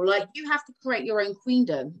people. Like, you have to create your own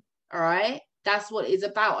queendom. All right, that's what it's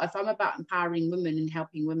about. If I'm about empowering women and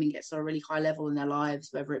helping women get to a really high level in their lives,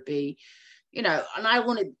 whether it be, and I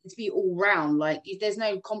want it to be all round. Like, there's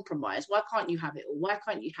no compromise. Why can't you have it all? Why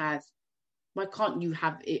can't you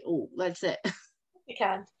have it all? That's it. You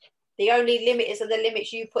can. The only limit is the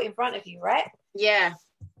limits you put in front of you, right? Yeah.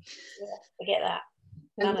 Forget that.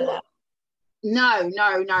 None of that. No.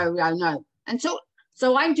 And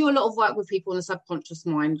so I do a lot of work with people in the subconscious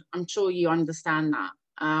mind. I'm sure you understand that.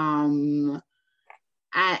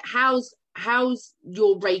 How's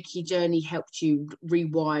your Reiki journey helped you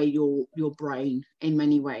rewire your brain in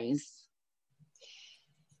many ways?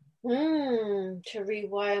 To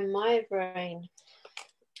rewire my brain.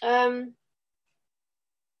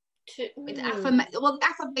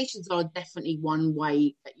 Affirmations are definitely one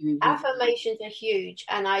way that you. Affirmations are huge,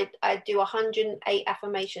 and I do 108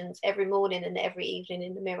 affirmations every morning and every evening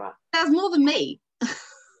in the mirror. That's more than me.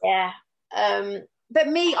 Yeah. But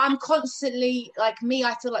me, I'm constantly I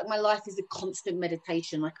feel like my life is a constant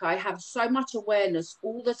meditation. Like, I have so much awareness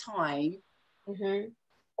all the time,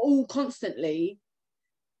 all constantly,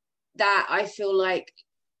 that I feel like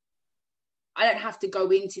I don't have to go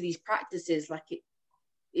into these practices. Like,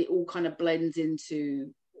 it all kind of blends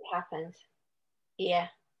into. It happens. Yeah.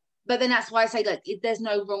 But then that's why I say, like, there's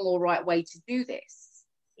no wrong or right way to do this.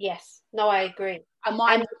 Yes. No, I agree. I'm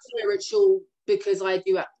more spiritual because I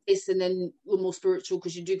do this, and then you're more spiritual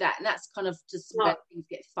because you do that. And that's kind of just where things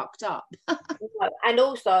get fucked up. And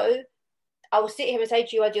also, I will sit here and say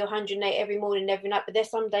to you, I do 108 every morning, every night, but there's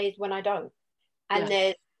some days when I don't. And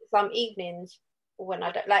there's some evenings when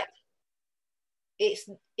I don't. Like, it's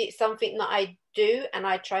something that I do and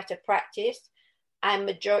I try to practice, and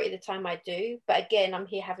majority of the time I do. But again, I'm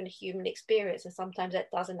here having a human experience, and sometimes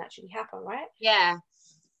that doesn't actually happen, right? Yeah.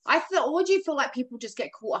 Or do you feel like people just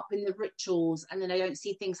get caught up in the rituals and then they don't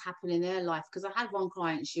see things happen in their life? Because I had one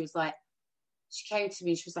client, she came to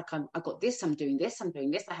me, she was like, I got this, I'm doing this,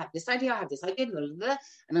 I have this idea, I have this idea, blah, blah, blah,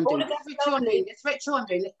 and I'm doing this ritual, I'm doing this ritual, I'm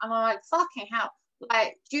doing this. And I'm like, fucking hell.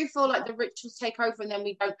 Like, do you feel like the rituals take over and then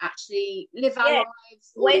we don't actually live our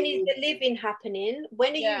lives? When is the living happening?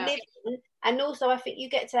 When are you living? And also, I think you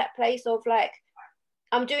get to that place of like,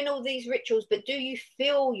 I'm doing all these rituals, but do you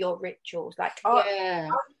feel your rituals? Like, are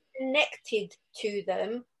you connected to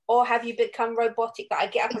them, or have you become robotic? That I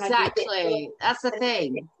get up exactly. That's the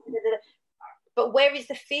thing. But where is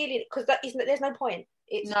the feeling? Because there's no point.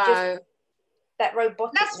 It's just that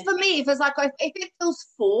robotic. That's for me. If it's like, if it feels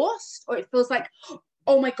forced, or it feels like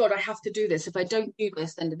oh my God, I have to do this. If I don't do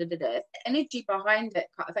this, then the energy behind it,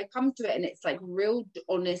 if I come to it and it's like real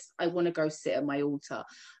honest, I want to go sit at my altar.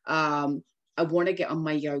 I want to get on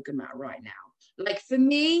my yoga mat right now. Like for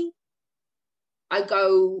me, I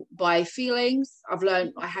go by feelings. I've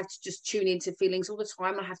learned I have to just tune into feelings all the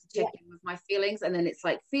time. I have to check in with my feelings. And then it's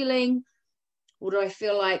like feeling, what do I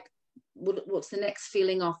feel like? What's the next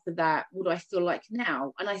feeling after that? What do I feel like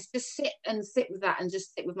now? And I just sit with that and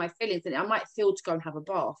just sit with my feelings. And I might feel to go and have a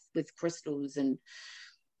bath with crystals and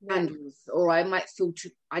candles, or I might feel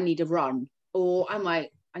I need a run, or I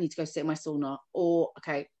need to go sit in my sauna, or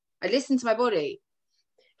okay, I listen to my body.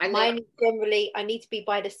 And mine generally, I need to be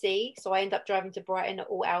by the sea, so I end up driving to Brighton at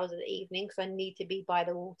all hours of the evening because I need to be by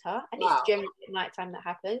the water, and it's generally at night time that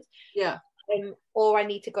happens. Yeah. Or I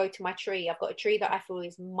need to go to my tree. I've got a tree that I feel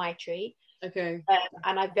is my tree. Okay.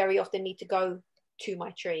 And I very often need to go to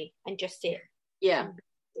my tree and just sit. Yeah.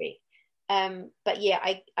 But yeah,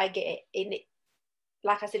 I get it. In it,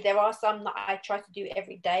 like I said, there are some that I try to do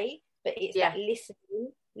every day, but it's that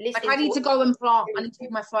listening. Like I need to go and plant. I need to do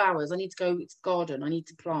my flowers. I need to go to garden. I need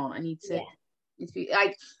to plant. I need to be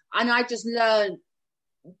like, and I just learned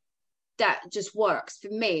that just works for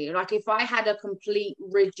me. Like if I had a complete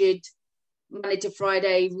rigid Monday to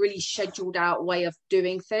Friday, really scheduled out way of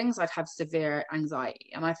doing things, I'd have severe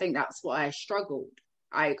anxiety. And I think that's why I struggled.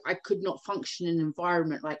 I could not function in an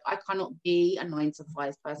environment. Like I cannot be a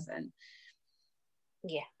 9-to-5 person.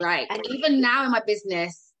 Yeah. Right. And even now in my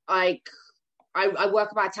business, like I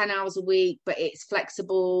work about 10 hours a week, but it's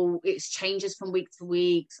flexible. It changes from week to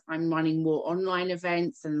week. I'm running more online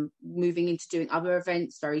events and moving into doing other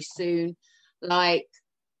events very soon. Like,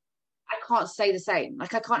 I can't stay the same.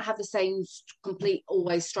 Like, I can't have the same complete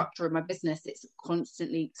always structure of my business. It's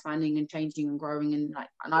constantly expanding and changing and growing, and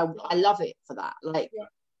I love it for that. Like,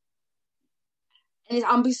 and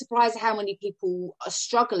I'll be surprised at how many people are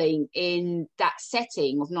struggling in that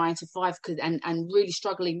setting of 9-to-5 and really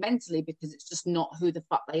struggling mentally because it's just not who the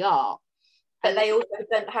fuck they are. But they also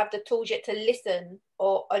don't have the tools yet to listen,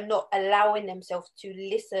 or are not allowing themselves to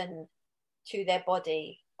listen to their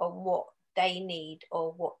body on what they need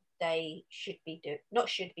or what they should be doing. Not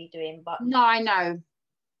should be doing, but... No, I know.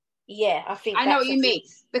 Yeah, I think I know what you mean.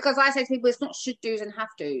 Because I say to people, it's not should do's and have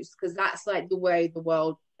do's, because that's like the way the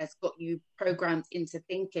world has got you programmed into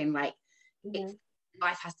thinking, like,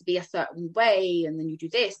 life has to be a certain way, and then you do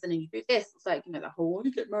this, and then you do this. It's like, the whole,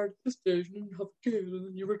 you get married at this stage, and then you have a kid, and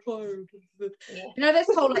then you retire. Yeah. This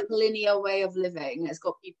whole, like, linear way of living has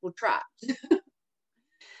got people trapped.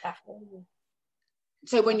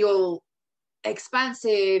 So when you're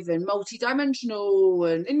expansive and multi-dimensional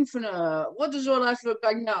and infinite, what does your life look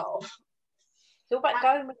like now? It's all about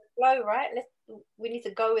going with the flow, right? We need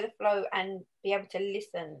to go with the flow and be able to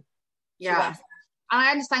listen. Yeah. And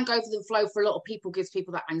I understand go with the flow for a lot of people gives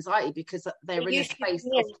people that anxiety because they're in a space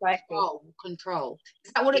of control.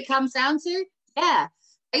 Is that what it comes down to? Yeah.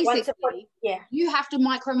 Basically, you have to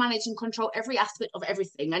micromanage and control every aspect of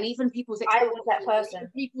everything, and even people's experiences, I was that person.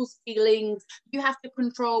 People's feelings. You have to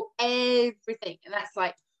control everything, and that's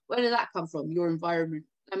like, where did that come from? Your environment.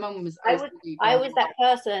 My mum was. I was that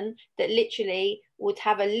person that literally would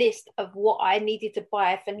have a list of what I needed to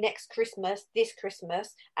buy for next Christmas, this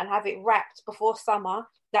Christmas, and have it wrapped before summer.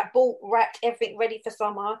 That wrapped everything ready for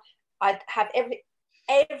summer. I'd have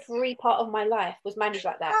every part of my life was managed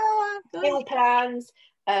like that. Meal plans.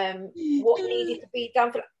 What needed to be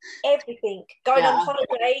done for everything. Going on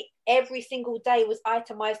holiday, every single day was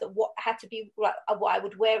itemized at what had to be, like what I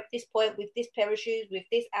would wear at this point with this pair of shoes, with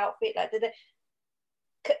this outfit, like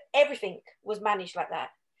everything was managed like that.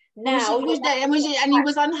 Now, and he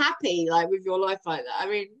was unhappy, like with your life like that. I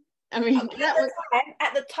mean,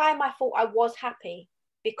 at the time, I thought I was happy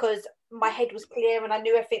because my head was clear and I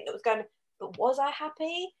knew everything that was going. But was I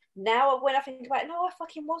happy? Now, when I think about it, no, I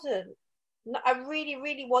fucking wasn't. No, I really,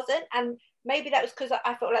 really wasn't. And maybe that was because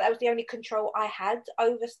I felt like that was the only control I had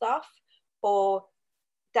over stuff, or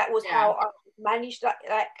that was how I managed that.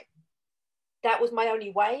 Like that was my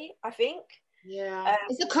only way, I think. Yeah,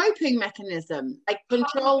 it's a coping mechanism. Like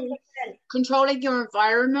controlling your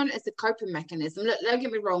environment is a coping mechanism. Look, don't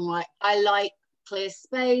get me wrong. Like I like clear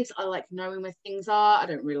space. I like knowing where things are. I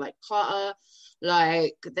don't really like clutter.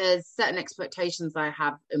 Like there's certain expectations I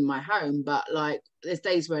have in my home, but like there's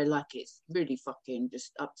days where like it's really fucking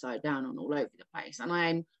just upside down and all over the place, and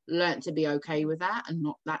I'm learnt to be okay with that and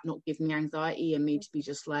not give me anxiety, and me to be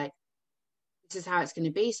just like, this is how it's going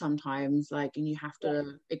to be sometimes, like, and you have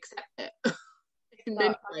to accept it in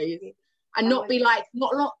many ways, and not be like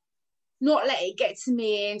not not let it get to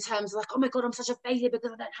me in terms of like, oh my God, I'm such a failure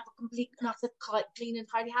because I don't have a complete and utter clean and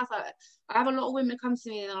tidy house. I have a lot of women come to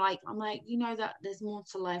me and I'm like, you know that there's more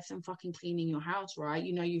to life than fucking cleaning your house, right?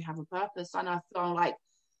 You know, you have a purpose. And I feel like,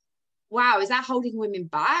 wow, is that holding women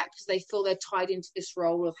back because they feel they're tied into this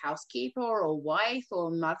role of housekeeper or wife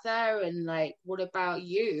or mother? And like, what about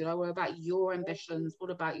you? Like, what about your ambitions?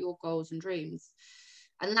 What about your goals and dreams?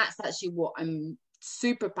 And that's actually what I'm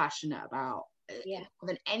super passionate about. Yeah. More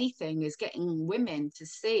than anything is getting women to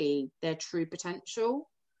see their true potential,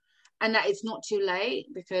 and that it's not too late,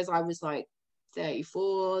 because I was like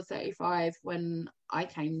 34, 35 when I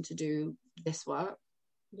came to do this work.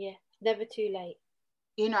 Yeah, never too late.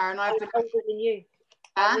 You know, and I've been older than you.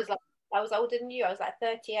 I was older than you. I was like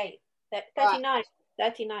 38, 39, right.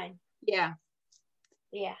 39. Yeah.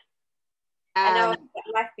 Yeah. And now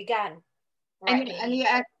life began. Right.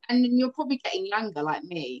 And you're probably getting younger like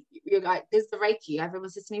me. You're like, there's the Reiki. Everyone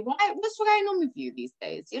says to me, what's going on with you these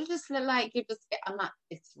days? You just look like I'm like,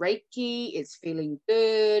 it's Reiki, it's feeling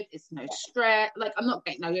good, it's no stress. Like, I'm not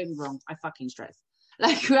getting, no, don't get me wrong, I fucking stress.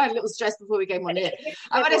 Like, we had a little stress before we came on here.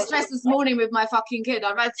 I've had a stress this morning with my fucking kid.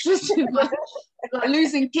 I've had stress with my like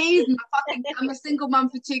losing keys. I'm a single mum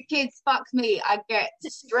for 2 kids. Fuck me, I get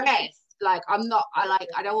stressed. Like, I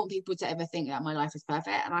don't want people to ever think that my life is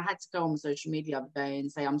perfect. And I had to go on social media the other day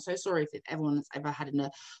and say, I'm so sorry if everyone that's ever had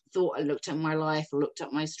a thought or looked at my life or looked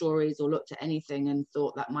at my stories or looked at anything and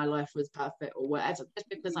thought that my life was perfect or whatever, just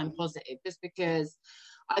because I'm positive, just because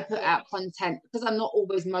I put out content, because I'm not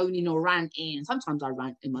always moaning or ranting. Sometimes I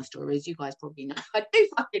rant in my stories. You guys probably know I do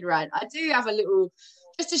fucking rant. I do have a little,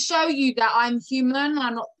 just to show you that I'm human.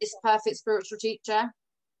 I'm not this perfect spiritual teacher.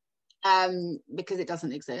 Because it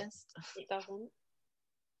doesn't exist. It doesn't.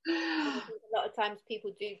 A lot of times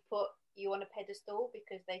people do put you on a pedestal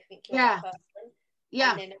because they think you're that person.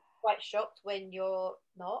 Yeah. And then they're quite shocked when you're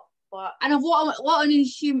not. But what an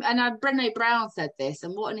inhuman, and Brené Brown said this,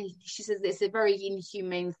 and she says it's a very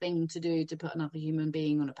inhumane thing to do, to put another human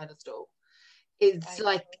being on a pedestal. It's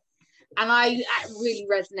like, and I really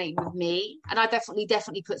resonate with me, and I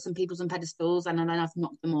definitely put some people on pedestals, and then I've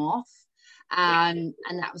knocked them off. And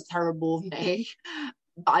that was terrible of me,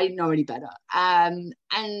 but I didn't know any better. And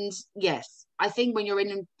yes, I think when you're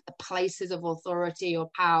in places of authority or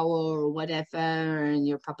power or whatever, and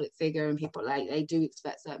you're a public figure, and people they do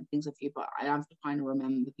expect certain things of you, but I have to kind of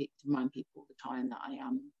remind people all the time that I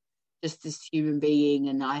am just this human being,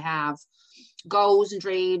 and I have goals and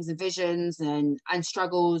dreams and visions and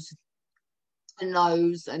struggles and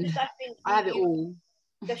lows, and I have it all.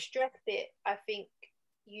 The stress bit, I think,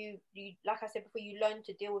 you like I said before, you learn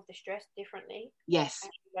to deal with the stress differently. Yes.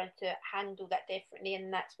 And you learn to handle that differently,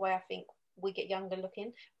 and that's why I think we get younger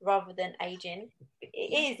looking rather than aging.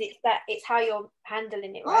 It's how you're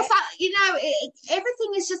handling it, right? Well,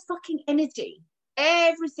 everything is just fucking energy.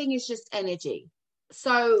 Everything is just energy.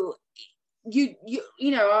 So you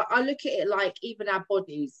know, I look at it like even our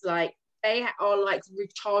bodies, like they are like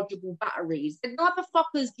rechargeable batteries. The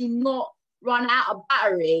motherfuckers do not run out of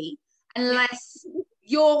battery unless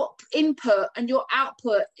your input and your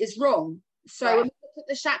output is wrong. So when we look at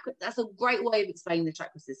the chakra, that's a great way of explaining the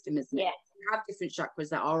chakra system, isn't it? Yeah. You have different chakras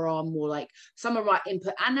that are more like, some are like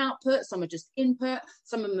input and output, some are just input,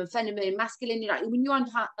 some of them are feminine and masculine. Like, when you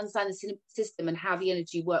understand the system and how the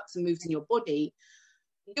energy works and moves in your body,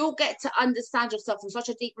 you'll get to understand yourself on such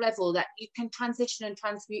a deep level that you can transition and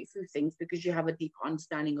transmute through things because you have a deeper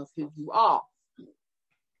understanding of who you are.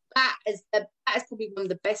 That is probably one of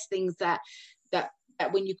the best things that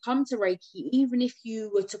when you come to Reiki, even if you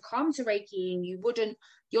were to come to Reiki and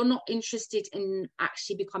you're not interested in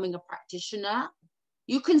actually becoming a practitioner,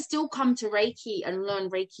 you can still come to Reiki and learn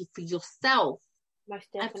Reiki for yourself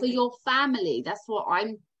and for your family. That's what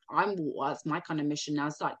that's my kind of mission now.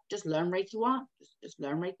 It's like, just learn Reiki 1, just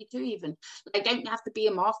learn Reiki 2 even. Like, don't have to be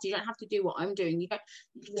a master. You don't have to do what I'm doing. You can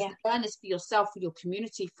just learn this for yourself, for your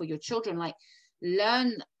community, for your children. Like,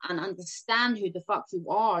 learn and understand who the fuck you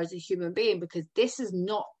are as a human being, because this is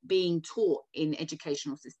not being taught in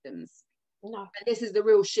educational systems. No. And this is the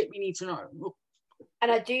real shit we need to know.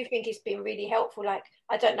 And I do think it's been really helpful. Like,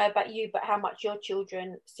 I don't know about you, but how much your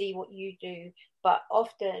children see what you do. But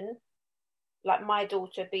often, like, my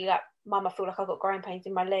daughter be like, Mum, I feel like I've got growing pains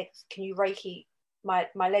in my legs. Can you Reiki my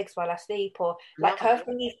legs while I sleep? Or like, her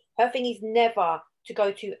thing is never to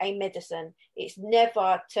go to a medicine. It's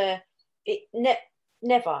never to...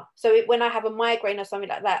 never. So when I have a migraine or something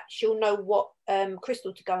like that, she'll know what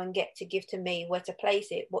crystal to go and get to give to me, where to place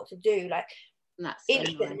it, what to do. Like,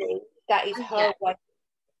 instantly, that is her way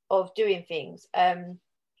of doing things. And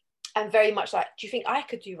and very much like, do you think I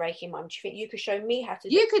could do Reiki, Mum? Do you think you could show me how to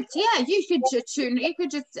do You could attune. You could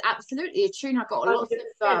just absolutely attune. I've got a lot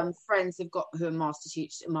of friends who are master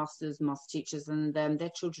teachers, and their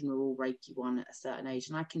children are all Reiki 1 at a certain age,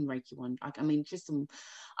 and I can Reiki 1. I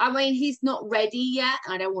mean, he's not ready yet,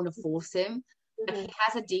 and I don't want to force him. If he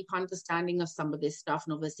has a deep understanding of some of this stuff,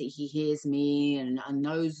 and obviously he hears me and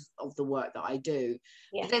knows of the work that I do,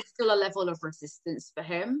 there's still a level of resistance for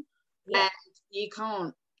him, and you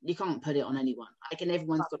can't put it on anyone. Like, and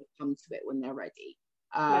everyone's got to come to it when they're ready.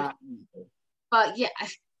 But yeah, I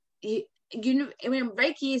mean,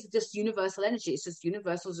 Reiki is just universal energy. It's just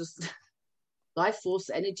universal, just life force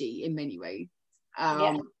energy in many ways.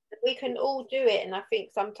 We can all do it, and I think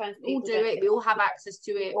sometimes we all do it. We all have access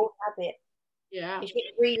to it. We all have it. Yeah, it's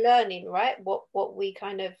relearning, right? What we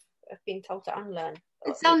kind of have been told to unlearn.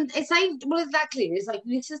 Well, exactly. It's like,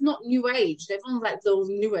 this is not new age. Everyone's like, those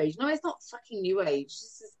new age. No, it's not fucking new age.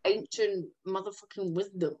 This is ancient motherfucking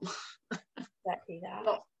wisdom. Exactly that.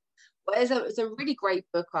 Well, it's a really great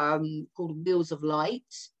book called Wheels of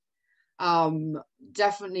Light.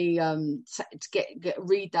 Definitely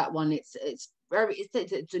read that one. It's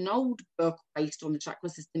an old book based on the chakra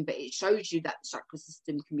system, but it shows you that the chakra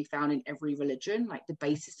system can be found in every religion, like the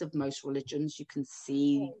basis of most religions. You can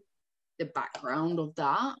see the background of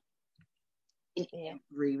that in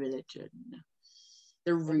every religion.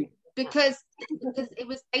 The root, because it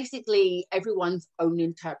was basically everyone's own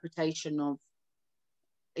interpretation of,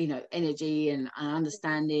 energy and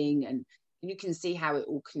understanding, and you can see how it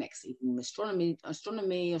all connects, even astronomy,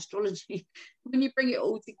 astrology. When you bring it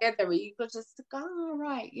all together, you got just go,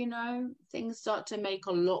 right, things start to make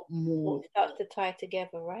a lot more. It starts to tie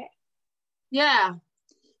together, right? Yeah.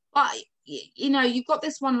 But, you've got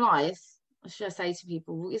this one life. What should I say to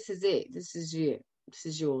people? This is it. This is you. This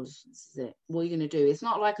is yours. This is it. What are you going to do? It's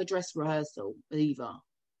not like a dress rehearsal either.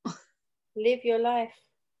 Live your life.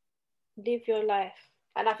 Live your life.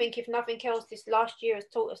 And I think if nothing else, this last year has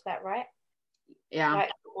taught us that, right? Yeah.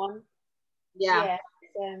 Like, yeah.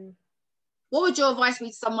 What would your advice be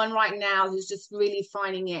to someone right now who's just really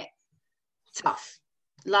finding it tough?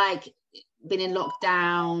 Like, been in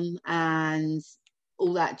lockdown and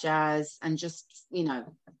all that jazz, and just,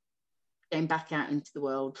 getting back out into the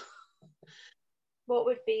world. What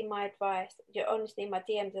would be my advice? Honestly, my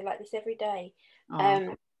DMs are like this every day.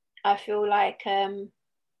 I feel like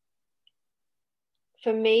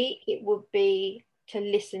for me, it would be to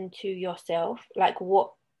listen to yourself, like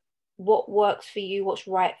what works for you, what's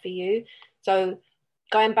right for you. So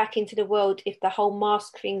going back into the world, if the whole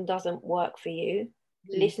mask thing doesn't work for you,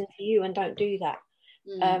 listen to you and don't do that.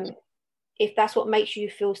 If that's what makes you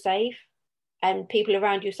feel safe, and people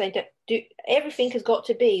around you saying that everything has got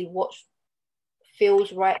to be what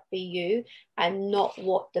feels right for you, and not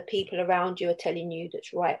what the people around you are telling you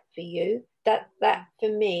that's right for you. That for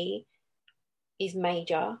me is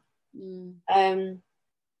major. And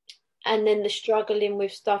then the struggling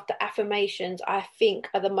with stuff, the affirmations, I think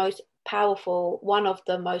are one of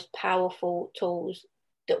the most powerful tools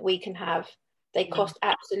that we can have. They cost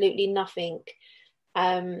absolutely nothing.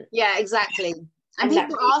 Yeah, exactly. And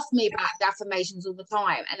people ask me about the affirmations all the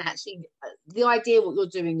time, and actually the idea what you're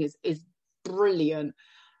doing is brilliant.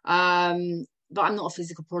 But I'm not a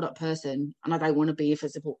physical product person, and I don't want to be a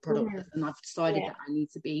physical product person. I've decided that I need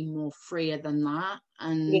to be more freer than that,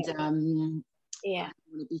 and I want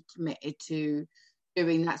to be committed to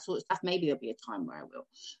doing that sort of stuff. Maybe there'll be a time where I will,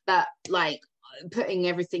 but like putting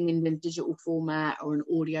everything in a digital format or an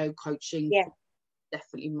audio coaching,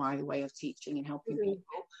 definitely my way of teaching and helping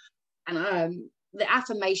people. And the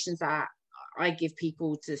affirmations that I give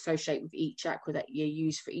people to associate with each chakra that you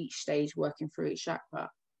use for each stage, working through each chakra.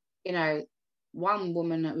 One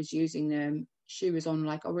woman that was using them, she was on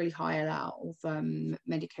like a really high amount of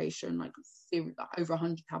medication, like over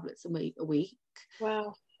 100 tablets a week.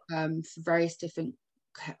 Wow. For various different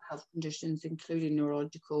health conditions, including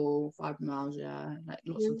neurological, fibromyalgia, like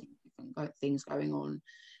lots of different things going on.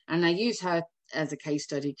 And I use her as a case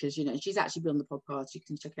study because, she's actually been on the podcast. You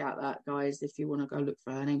can check out that, guys, if you want to go look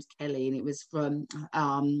for her. Her name's Kelly, and it was from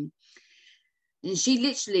and she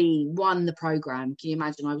literally won the program. Can you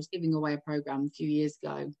imagine? I was giving away a program a few years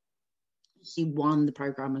ago. She won the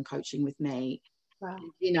program and coaching with me. Wow.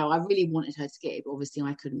 I really wanted her to get it, but obviously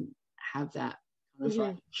I couldn't have that.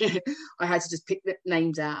 I had to just pick the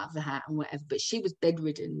names out of the hat and whatever. But she was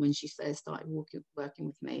bedridden when she first started working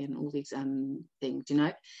with me, and all these things,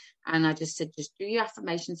 And I just said, just do your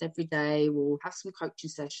affirmations every day. We'll have some coaching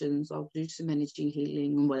sessions. I'll do some energy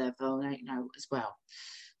healing and whatever, as well.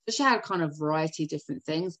 So she had kind of variety of different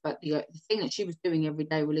things, but the thing that she was doing every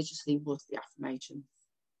day religiously was the affirmations.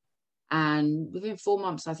 And within 4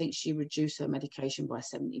 months, I think she reduced her medication by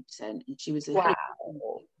 70%. And she was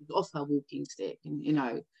off her walking stick. And, you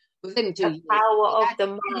know, within 2 years. Power of the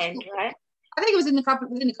mind, right? I think it was within a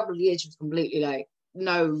couple of years, she was completely like,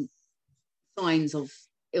 no signs of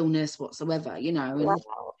illness whatsoever, you know, and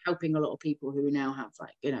helping a lot of people who now have,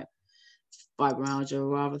 like, you know, fibromyalgia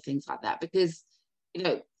or other things like that. Because, you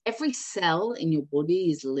know, every cell in your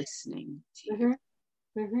body is listening to you.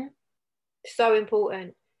 Mm-hmm. So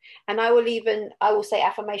important. And I will say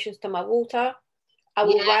affirmations to my water. I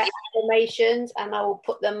will write affirmations and I will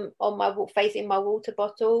put them on facing my water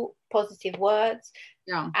bottle, positive words.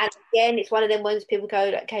 Yeah. And again, it's one of them ones people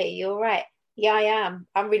go, okay, you're right. Yeah, I am.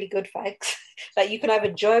 I'm really good, thanks. Like, you can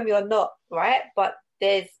either join me or not, right? But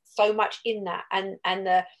there's so much in that, and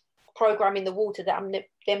the programming the water that I'm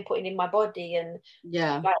then putting in my body, and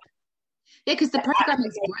because the program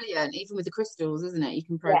is brilliant, even with the crystals, isn't it? You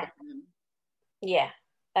can program them. Yeah.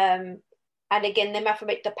 And again,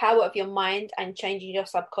 the power of your mind and changing your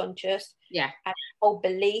subconscious. Yeah. And whole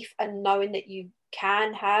belief and knowing that you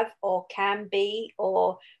can have or can be,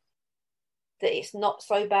 or that it's not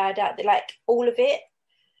so bad at, like, all of it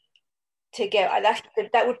together.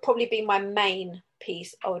 That would probably be my main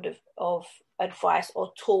piece of advice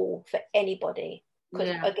or tool for anybody, because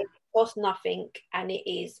again, it costs nothing and it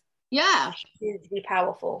is hugely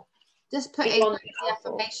powerful. Just put the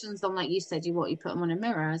affirmations on, like you said, you put them on a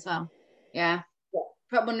mirror as well. Yeah.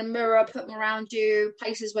 Put them on a mirror, put them around you,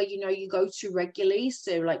 places where you know you go to regularly.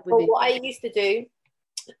 So, like, what I used to do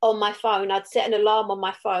on my phone, I'd set an alarm on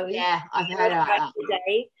my phone. Yeah, I've heard about that.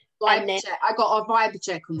 Today, I got a vibe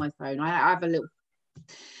check on my phone. I have a little.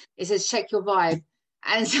 It says check your vibe,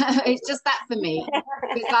 and so it's just that for me,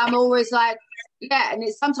 because I'm always like, and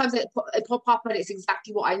it's sometimes it pop up and it's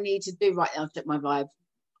exactly what I need to do right now. Check my vibe.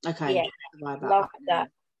 Okay. Yeah, love that.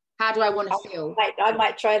 How do I want to feel? I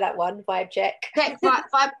might try that one, vibe check. Check vibe,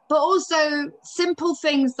 but also simple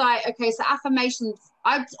things like, okay, so affirmations.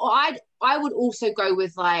 I would also go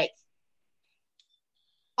with, like,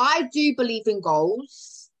 I do believe in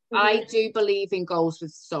goals. Mm-hmm. I do believe in goals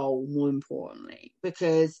with soul, more importantly,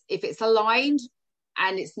 because if it's aligned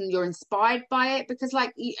and you're inspired by it, because,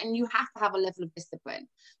 like, and you have to have a level of discipline.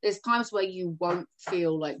 There's times where you won't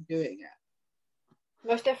feel like doing it.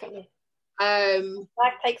 Most definitely.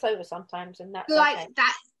 Life takes over sometimes, and that's like okay.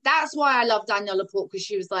 That's why I love Danielle Laporte, because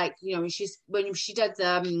she was like, you know, when she did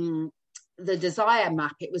the desire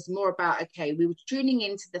map, it was more about, okay, we were tuning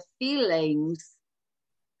into the feelings,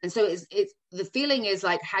 and so it's the feeling is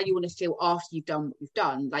like how you want to feel after you've done what you've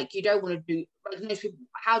done. Like, you don't want to do, like, most people,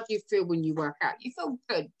 how do you feel when you work out? You feel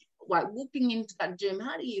good. Like, walking into that gym,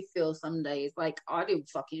 how do you feel some days? Like, I didn't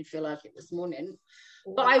fucking feel like it this morning.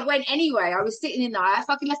 But I went anyway. I was sitting in there. I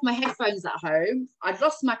fucking left my headphones at home. I'd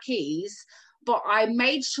lost my keys, but I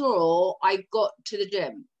made sure I got to the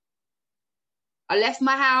gym. I left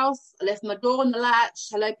my house. I left my door on the latch.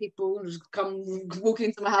 Hello, people. Just come walk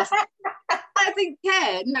into my house. I didn't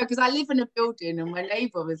care. No, because I live in a building, and my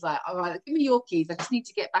neighbour was like, all right, give me your keys. I just need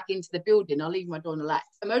to get back into the building. I'll leave my door on the latch.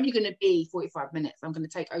 I'm only going to be 45 minutes. I'm going to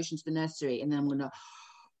take Ocean to the nursery, and then I'm going to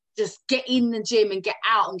just get in the gym and get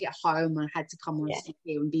out and get home. I had to come on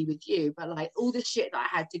here and be with you, but, like, all the shit that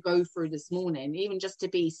I had to go through this morning, even just to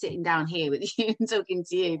be sitting down here with you and talking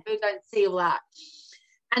to you, people don't see all that.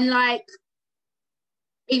 And, like,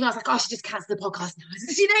 even I was like, oh, I should just cancel the podcast now.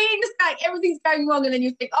 You know, you just, like, everything's going wrong, and then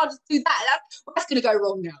you think, I'll just do that. That's going to go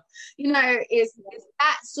wrong now. You know, it's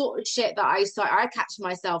that sort of shit that I catch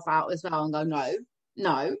myself out as well and go,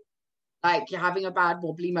 no. Like, you're having a bad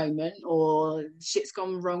wobbly moment, or shit's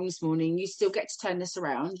gone wrong this morning, you still get to turn this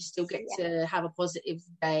around. You still get to have a positive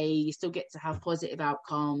day. You still get to have positive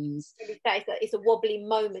outcomes. It's a wobbly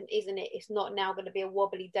moment, isn't it? It's not now going to be a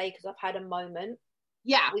wobbly day because I've had a moment.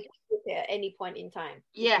 Yeah. We can flip it at any point in time.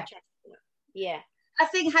 Yeah. Yeah. I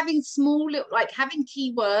think having having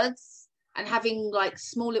keywords and having, like,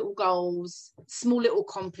 small little goals, small little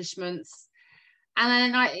accomplishments.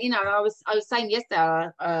 And then I was saying yesterday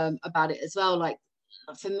about it as well. Like,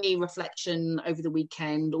 for me, reflection over the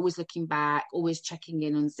weekend, always looking back, always checking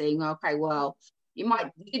in and saying, okay, well, you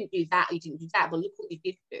didn't do that, but look what you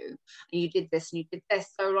did do, and you did this and you did this.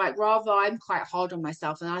 So, like, rather, I'm quite hard on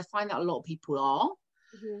myself, and I find that a lot of people are.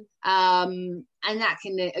 Mm-hmm. And that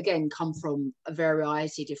can, again, come from a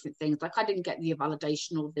variety of different things. Like, I didn't get the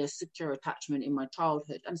validation or the secure attachment in my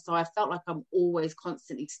childhood, and so I felt like I'm always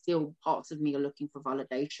constantly, still parts of me are looking for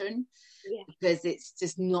validation, because it's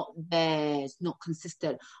just not there, it's not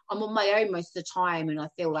consistent. I'm on my own most of the time, and I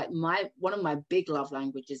feel like one of my big love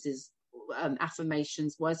languages is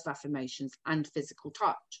affirmations, words of affirmations, and physical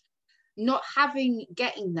touch. not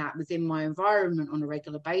getting that within my environment on a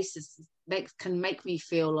regular basis can make me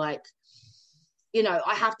feel like, you know,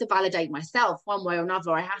 I have to validate myself one way or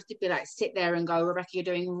another. I have to be like, sit there and go, Rebecca, you're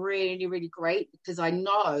doing really, really great, because I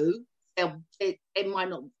know it might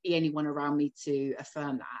not be anyone around me to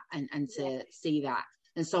affirm that and to see that.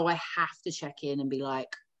 And so I have to check in and be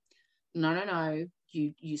like, no,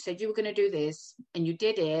 you said you were going to do this and you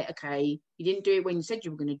did it. Okay, you didn't do it when you said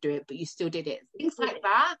you were going to do it, but you still did it. Things like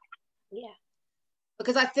that. Yeah.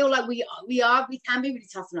 Because I feel like we can be really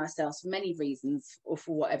tough on ourselves for many reasons, or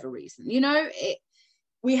for whatever reason. You know,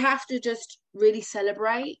 we have to just really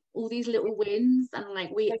celebrate all these little wins. And like,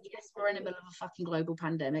 we're in the middle of a fucking global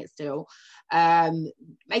pandemic still.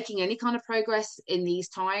 Making any kind of progress in these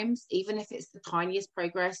times, even if it's the tiniest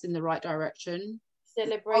progress in the right direction.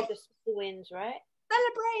 Celebrate the small wins, right?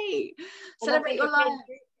 Celebrate your life.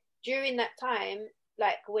 During that time,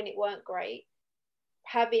 like when it weren't great,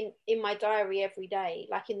 having in my diary every day,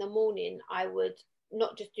 like in the morning, I would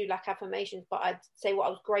not just do like affirmations, but I'd say what I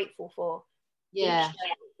was grateful for. Yeah.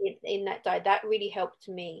 In that diary, that really helped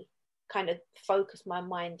me kind of focus my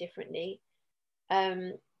mind differently.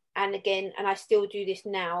 And again, and I still do this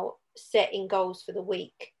now, setting goals for the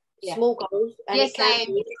week. Small goals, and it can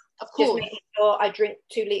be, of course, just making sure I drink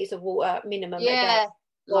 2 liters of water minimum a day.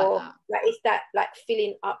 Or like it's that, like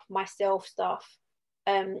filling up myself stuff.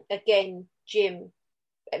 Again, gym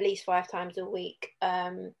at least 5 times a week.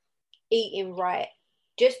 Eating right,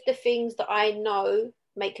 just the things that I know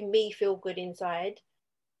make me feel good inside.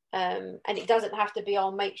 And it doesn't have to be,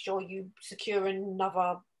 I'll make sure you secure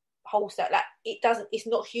another whole set. Like it's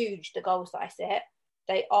not huge, the goals that I set.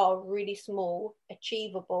 They are really small,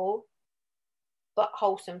 achievable, but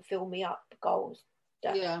wholesome, fill me up goals.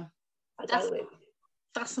 That's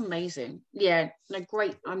amazing. Yeah, no,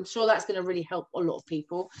 great. I'm sure that's going to really help a lot of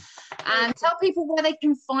people. And tell people where they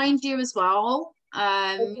can find you as well.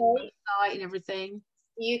 Website and everything.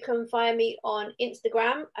 You can find me on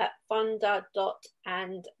Instagram at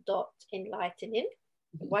funda.and.enlightening.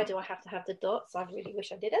 Why do I have to have the dots? I really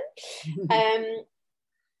wish I didn't.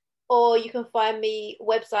 Or you can find me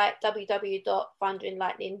website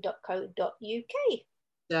www.fundaenlightening.co.uk.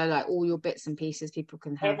 So like all your bits and pieces people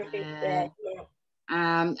can have. Everything there. Yeah.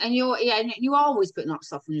 And you are always putting up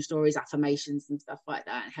stuff on your stories, affirmations and stuff like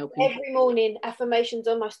that, and helping every morning. Affirmations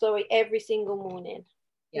on my story every single morning.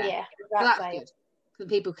 Yeah, that's good. So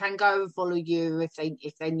people can go and follow you if they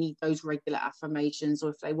need those regular affirmations,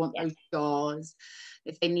 or if they want those jars,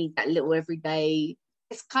 if they need that little everyday.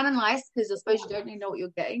 It's kind of nice because I suppose you don't really know what you're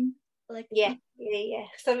getting. Like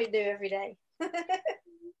something new every day.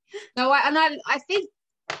 No, I think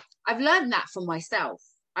I've learned that for myself.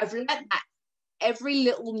 I've learned that every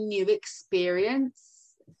little new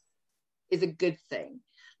experience is a good thing.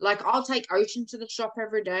 Like, I'll take Ocean to the shop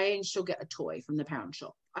every day and she'll get a toy from the pound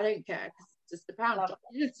shop. I don't care. It's just the pound shop.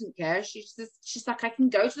 She doesn't care. She's like, I can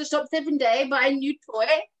go to the shops every day, buy a new toy.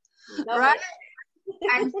 Right?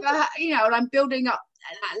 And and I'm building up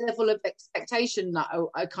that level of expectation that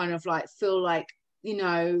I kind of like feel like,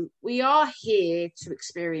 we are here to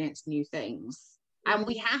experience new things, and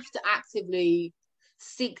we have to actively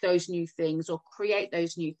seek those new things or create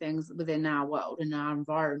those new things within our world and our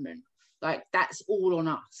environment. Like, that's all on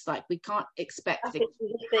us. Like, we can't expect I hit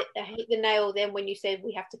the nail then when you said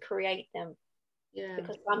we have to create them. Yeah.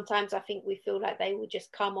 Because sometimes I think we feel like they will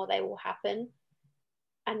just come or they will happen,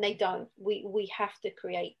 and they don't. We have to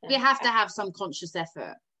create them. We have to have some conscious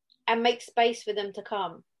effort and make space for them to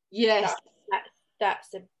come. Yes.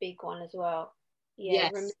 That's a big one as well.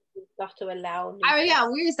 Yeah. Yes. Stuff to allow.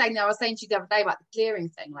 We were saying, I was saying to you the other day about the clearing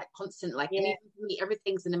thing, like constant, like, and even for me,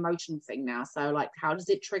 everything's an emotion thing now. So like, how does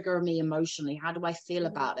it trigger me emotionally? How do I feel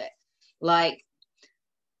about it? Like,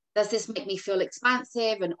 does this make me feel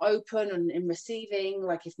expansive and open and receiving?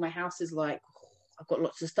 Like, if my house is like, I've got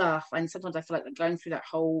lots of stuff, and sometimes I feel like I'm going through that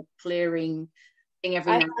whole clearing thing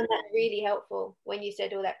every night. I found that really helpful when you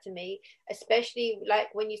said all that to me, especially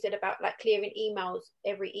like when you said about like clearing emails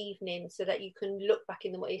every evening so that you can look back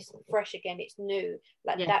in it's fresh again, it's new.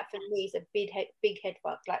 Like that for me is a big head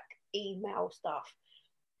fuck, like email stuff.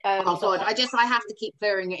 Oh God, I have to keep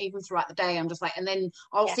clearing it even throughout the day. I'm just like, and then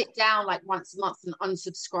I'll sit down like once a month and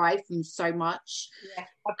unsubscribe from so much. Yeah,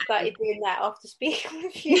 I've started doing that after speaking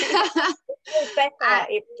with you. It's better.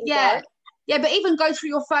 Yeah, but even go through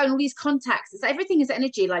your phone, all these contacts. Everything is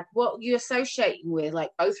energy. Like, what you're associating with, like,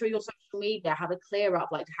 go through your social media, have a clear up.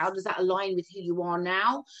 Like, how does that align with who you are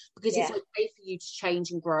now? Because it's okay for you to change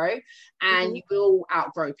and grow, and you will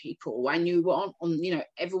outgrow people, and you will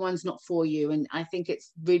everyone's not for you. And I think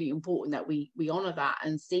it's really important that we honor that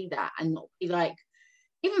and see that, and not be like,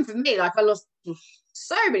 even for me, like I lost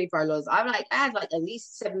so many followers. I had like at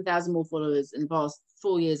least 7,000 more followers in the past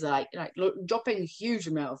 4 years, like dropping a huge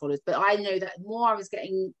amount of followers. But I know that more I was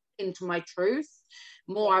getting into my truth,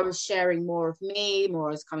 more I was sharing more of me, more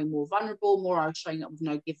I was becoming more vulnerable, more I was showing up with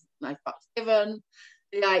no fucks given.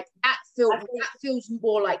 Like that feels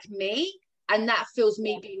more like me, and that feels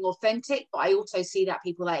me being authentic. But I also see that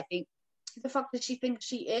people like think, who the fuck does she think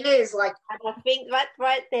she is? Like, and I think that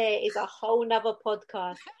right there is a whole nother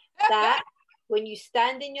podcast. That when you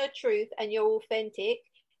stand in your truth and you're authentic,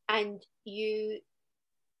 and you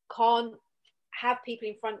can't have people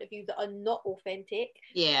in front of you that are not authentic,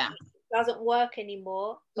 yeah, it doesn't work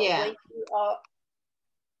anymore. But when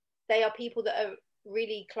they are people that are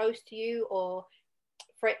really close to you, or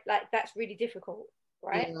like that's really difficult,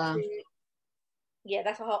 right?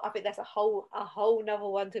 That's I think that's a whole nother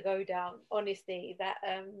one to go down. Honestly,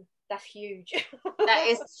 that's huge. That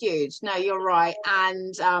is huge. No, you're right.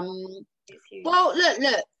 And well,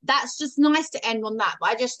 look, that's just nice to end on that. But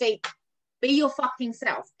I just think, be your fucking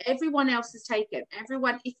self. Everyone else is taken.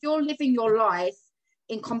 If you're living your life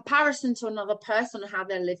in comparison to another person, how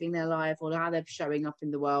they're living their life or how they're showing up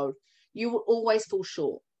in the world, you will always fall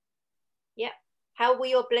short. Yeah. How will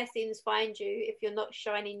your blessings find you if you're not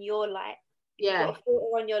shining your light? Yeah. You've got a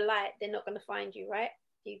filter on your light, they're not going to find you, right?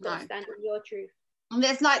 You've got to stand in your truth. And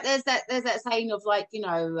there's that saying of like,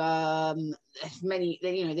 there's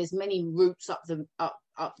many routes up to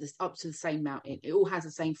the same mountain. It all has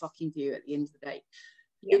the same fucking view at the end of the day.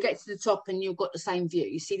 You get to the top and you've got the same view.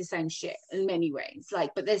 You see the same shit in many ways.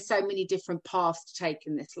 Like, but there's so many different paths to take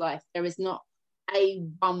in this life. There is not a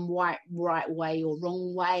one right way or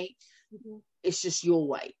wrong way. Mm-hmm. It's just your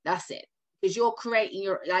way. That's it. Because you're creating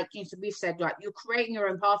we've said, like, you're creating your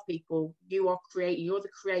own path, people. You're the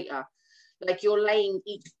creator. Like, you're laying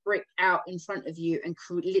each brick out in front of you and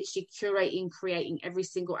literally creating every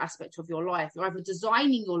single aspect of your life. You're either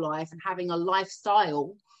designing your life and having a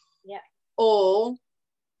lifestyle, or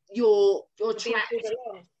you're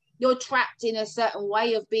trapped in a certain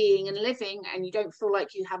way of being and living, and you don't feel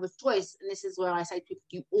like you have a choice. And this is where I say to people,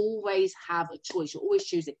 you always have a choice. You're always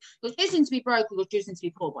choosing. You're choosing to be broke, or you're choosing to be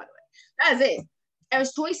poor, by the way. That's it.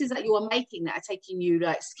 There's choices that you are making that are taking you,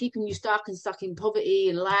 like, keeping you stuck in poverty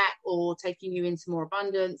and lack, or taking you into more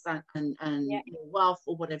abundance and wealth,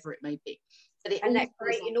 or whatever it may be. But that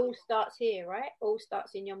creating all starts here, right? All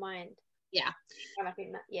starts in your mind. Yeah. And I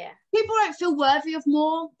think that, people don't feel worthy of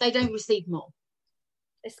more. They don't receive more.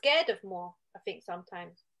 They're scared of more, I think,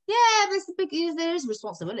 sometimes. Yeah, there is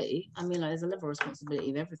responsibility. I mean, like, there's a level of responsibility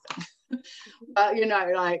in everything. But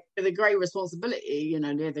like, the great responsibility,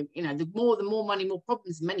 the more money, more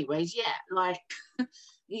problems in many ways. Yeah, like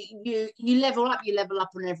you level up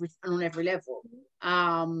on every level.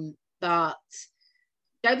 But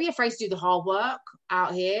don't be afraid to do the hard work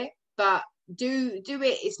out here. But do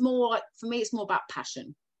it. It's more like, for me, it's more about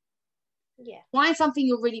passion. Yeah. Find something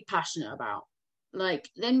you're really passionate about. Like,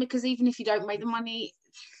 then, because even if you don't make the money,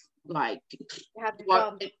 like,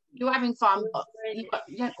 you're having fun, but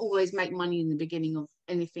you don't always make money in the beginning of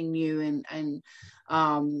anything new, and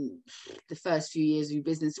the first few years of your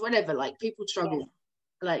business, whatever. Like, people struggle.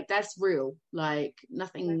 Like, that's real. Like,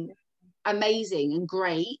 nothing amazing and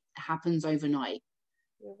great happens overnight.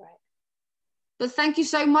 You're right. But thank you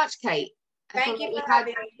so much, Kate. Thank you.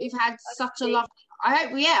 We've had such a lovely. I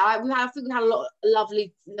think we had a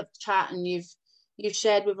lovely chat, and you've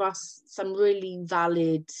shared with us some really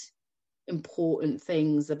valid, important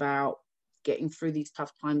things about getting through these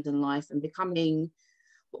tough times in life and becoming,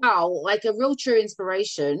 like, a real true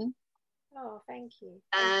inspiration. Oh, thank you.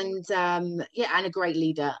 And and a great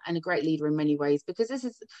leader in many ways, because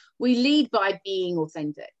we lead by being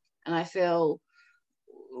authentic. And I feel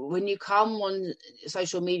when you come on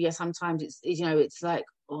social media, sometimes it's like,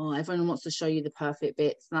 oh, everyone wants to show you the perfect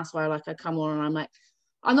bits, and that's why, like, I come on and I'm like,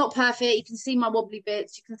 I'm not perfect. You can see my wobbly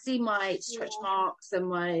bits. You can see my stretch marks and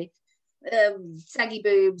my saggy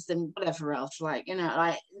boobs and whatever else. Like,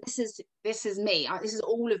 like, this is me. This is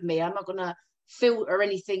all of me. I'm not gonna filter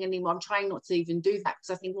anything anymore. I'm trying not to even do that,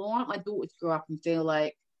 because I think, well, I want my daughter to grow up and feel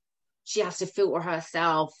like she has to filter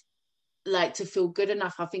herself, like, to feel good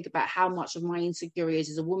enough. I think about how much of my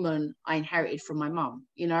insecurities as a woman I inherited from my mum.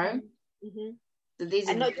 Mm-hmm.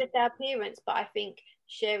 So not just our appearance, but I think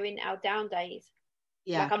sharing our down days.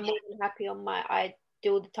 Yeah. Like, I'm more than happy I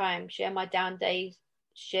do all the time, share my down days,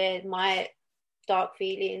 share my dark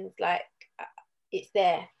feelings. Like, it's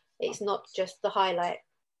there. It's not just the highlight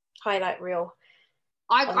reel.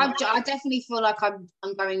 I definitely feel like I'm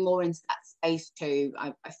going more into that space too.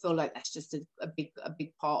 I feel like that's just a big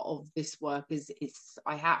part of this work.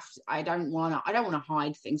 I don't want to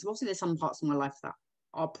hide things. Obviously, there's some parts of my life that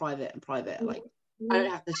are private and private. Like, I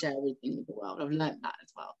don't have to share everything with the world. I've learned that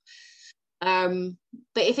as well.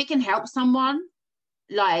 But if it can help someone,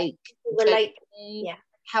 like relate,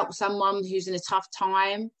 help someone who's in a tough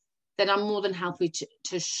time, then I'm more than happy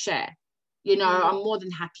to share. You know, I'm more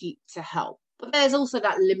than happy to help. But there's also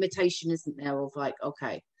that limitation, isn't there, of like,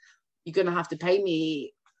 okay, you're going to have to pay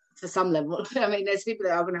me for some level. I mean, there's people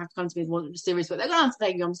that are going to have to come to me and want serious, but they're going to have to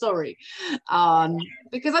pay me. I'm sorry.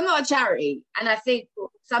 Because I'm not a charity. And I think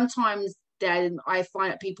sometimes then I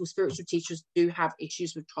find that spiritual teachers do have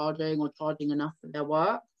issues with charging enough for their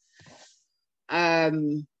work.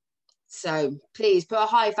 So please put a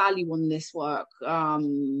high value on this work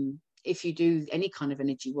if you do any kind of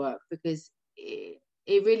energy work, because it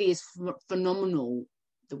really is phenomenal,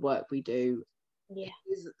 the work we do. Yeah,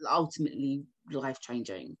 it is ultimately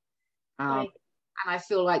life-changing. And I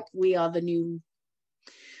feel like we are the new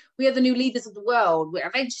leaders of the world. We're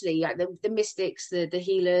eventually, like the mystics, the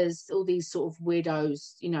healers, all these sort of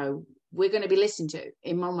weirdos, you know, we're going to be listened to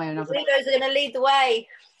in one way or another. Weirdos are going to lead the way.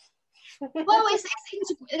 Well,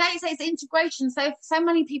 it's integration. So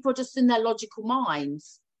many people are just in their logical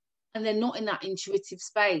minds, and they're not in that intuitive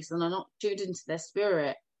space, and are not tuned into their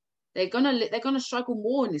spirit. They're gonna struggle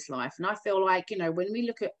more in this life. And I feel like, you know, when we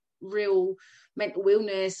look at real mental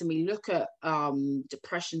illness and we look at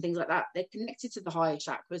depression, things like that, they're connected to the higher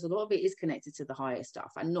chakras. A lot of it is connected to the higher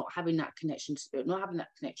stuff, and not having that connection to spirit, not having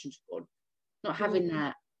that connection to God, not having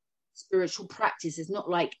that spiritual practice is not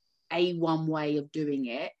like a one way of doing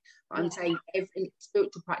it. I'm saying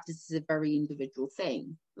spiritual practice is a very individual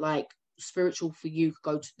thing. Like, spiritual for you,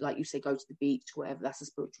 go to, like you say, go to the beach, whatever, that's a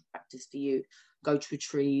spiritual practice for you. Go to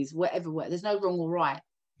trees, whatever. There's no wrong or right.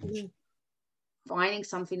 Finding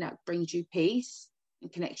something that brings you peace and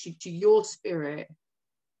connects you to your spirit.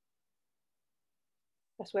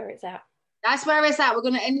 That's where it's at. That's where it's at. We're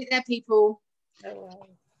going to end it there, people.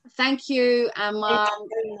 Thank you. And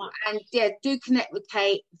yeah, do connect with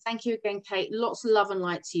Kate. Thank you again, Kate. Lots of love and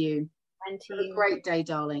light to you. And to you. Have a great day,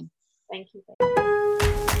 darling. Thank you.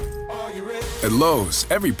 At Lowe's,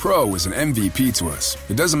 every pro is an MVP to us.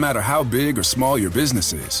 It doesn't matter how big or small your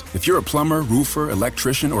business is. If you're a plumber, roofer,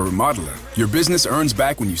 electrician, or remodeler, your business earns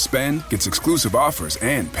back when you spend, gets exclusive offers,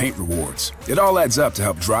 and paint rewards. It all adds up to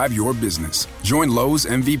help drive your business. Join Lowe's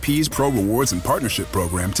MVP's Pro Rewards and Partnership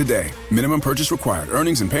Program today. Minimum purchase required.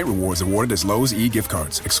 Earnings and paint rewards awarded as Lowe's e-gift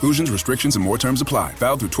cards. Exclusions, restrictions, and more terms apply.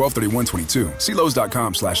 Valid through 12/31/22. See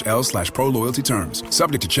Lowe's.com/L/pro loyalty terms.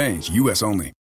 Subject to change. U.S. only.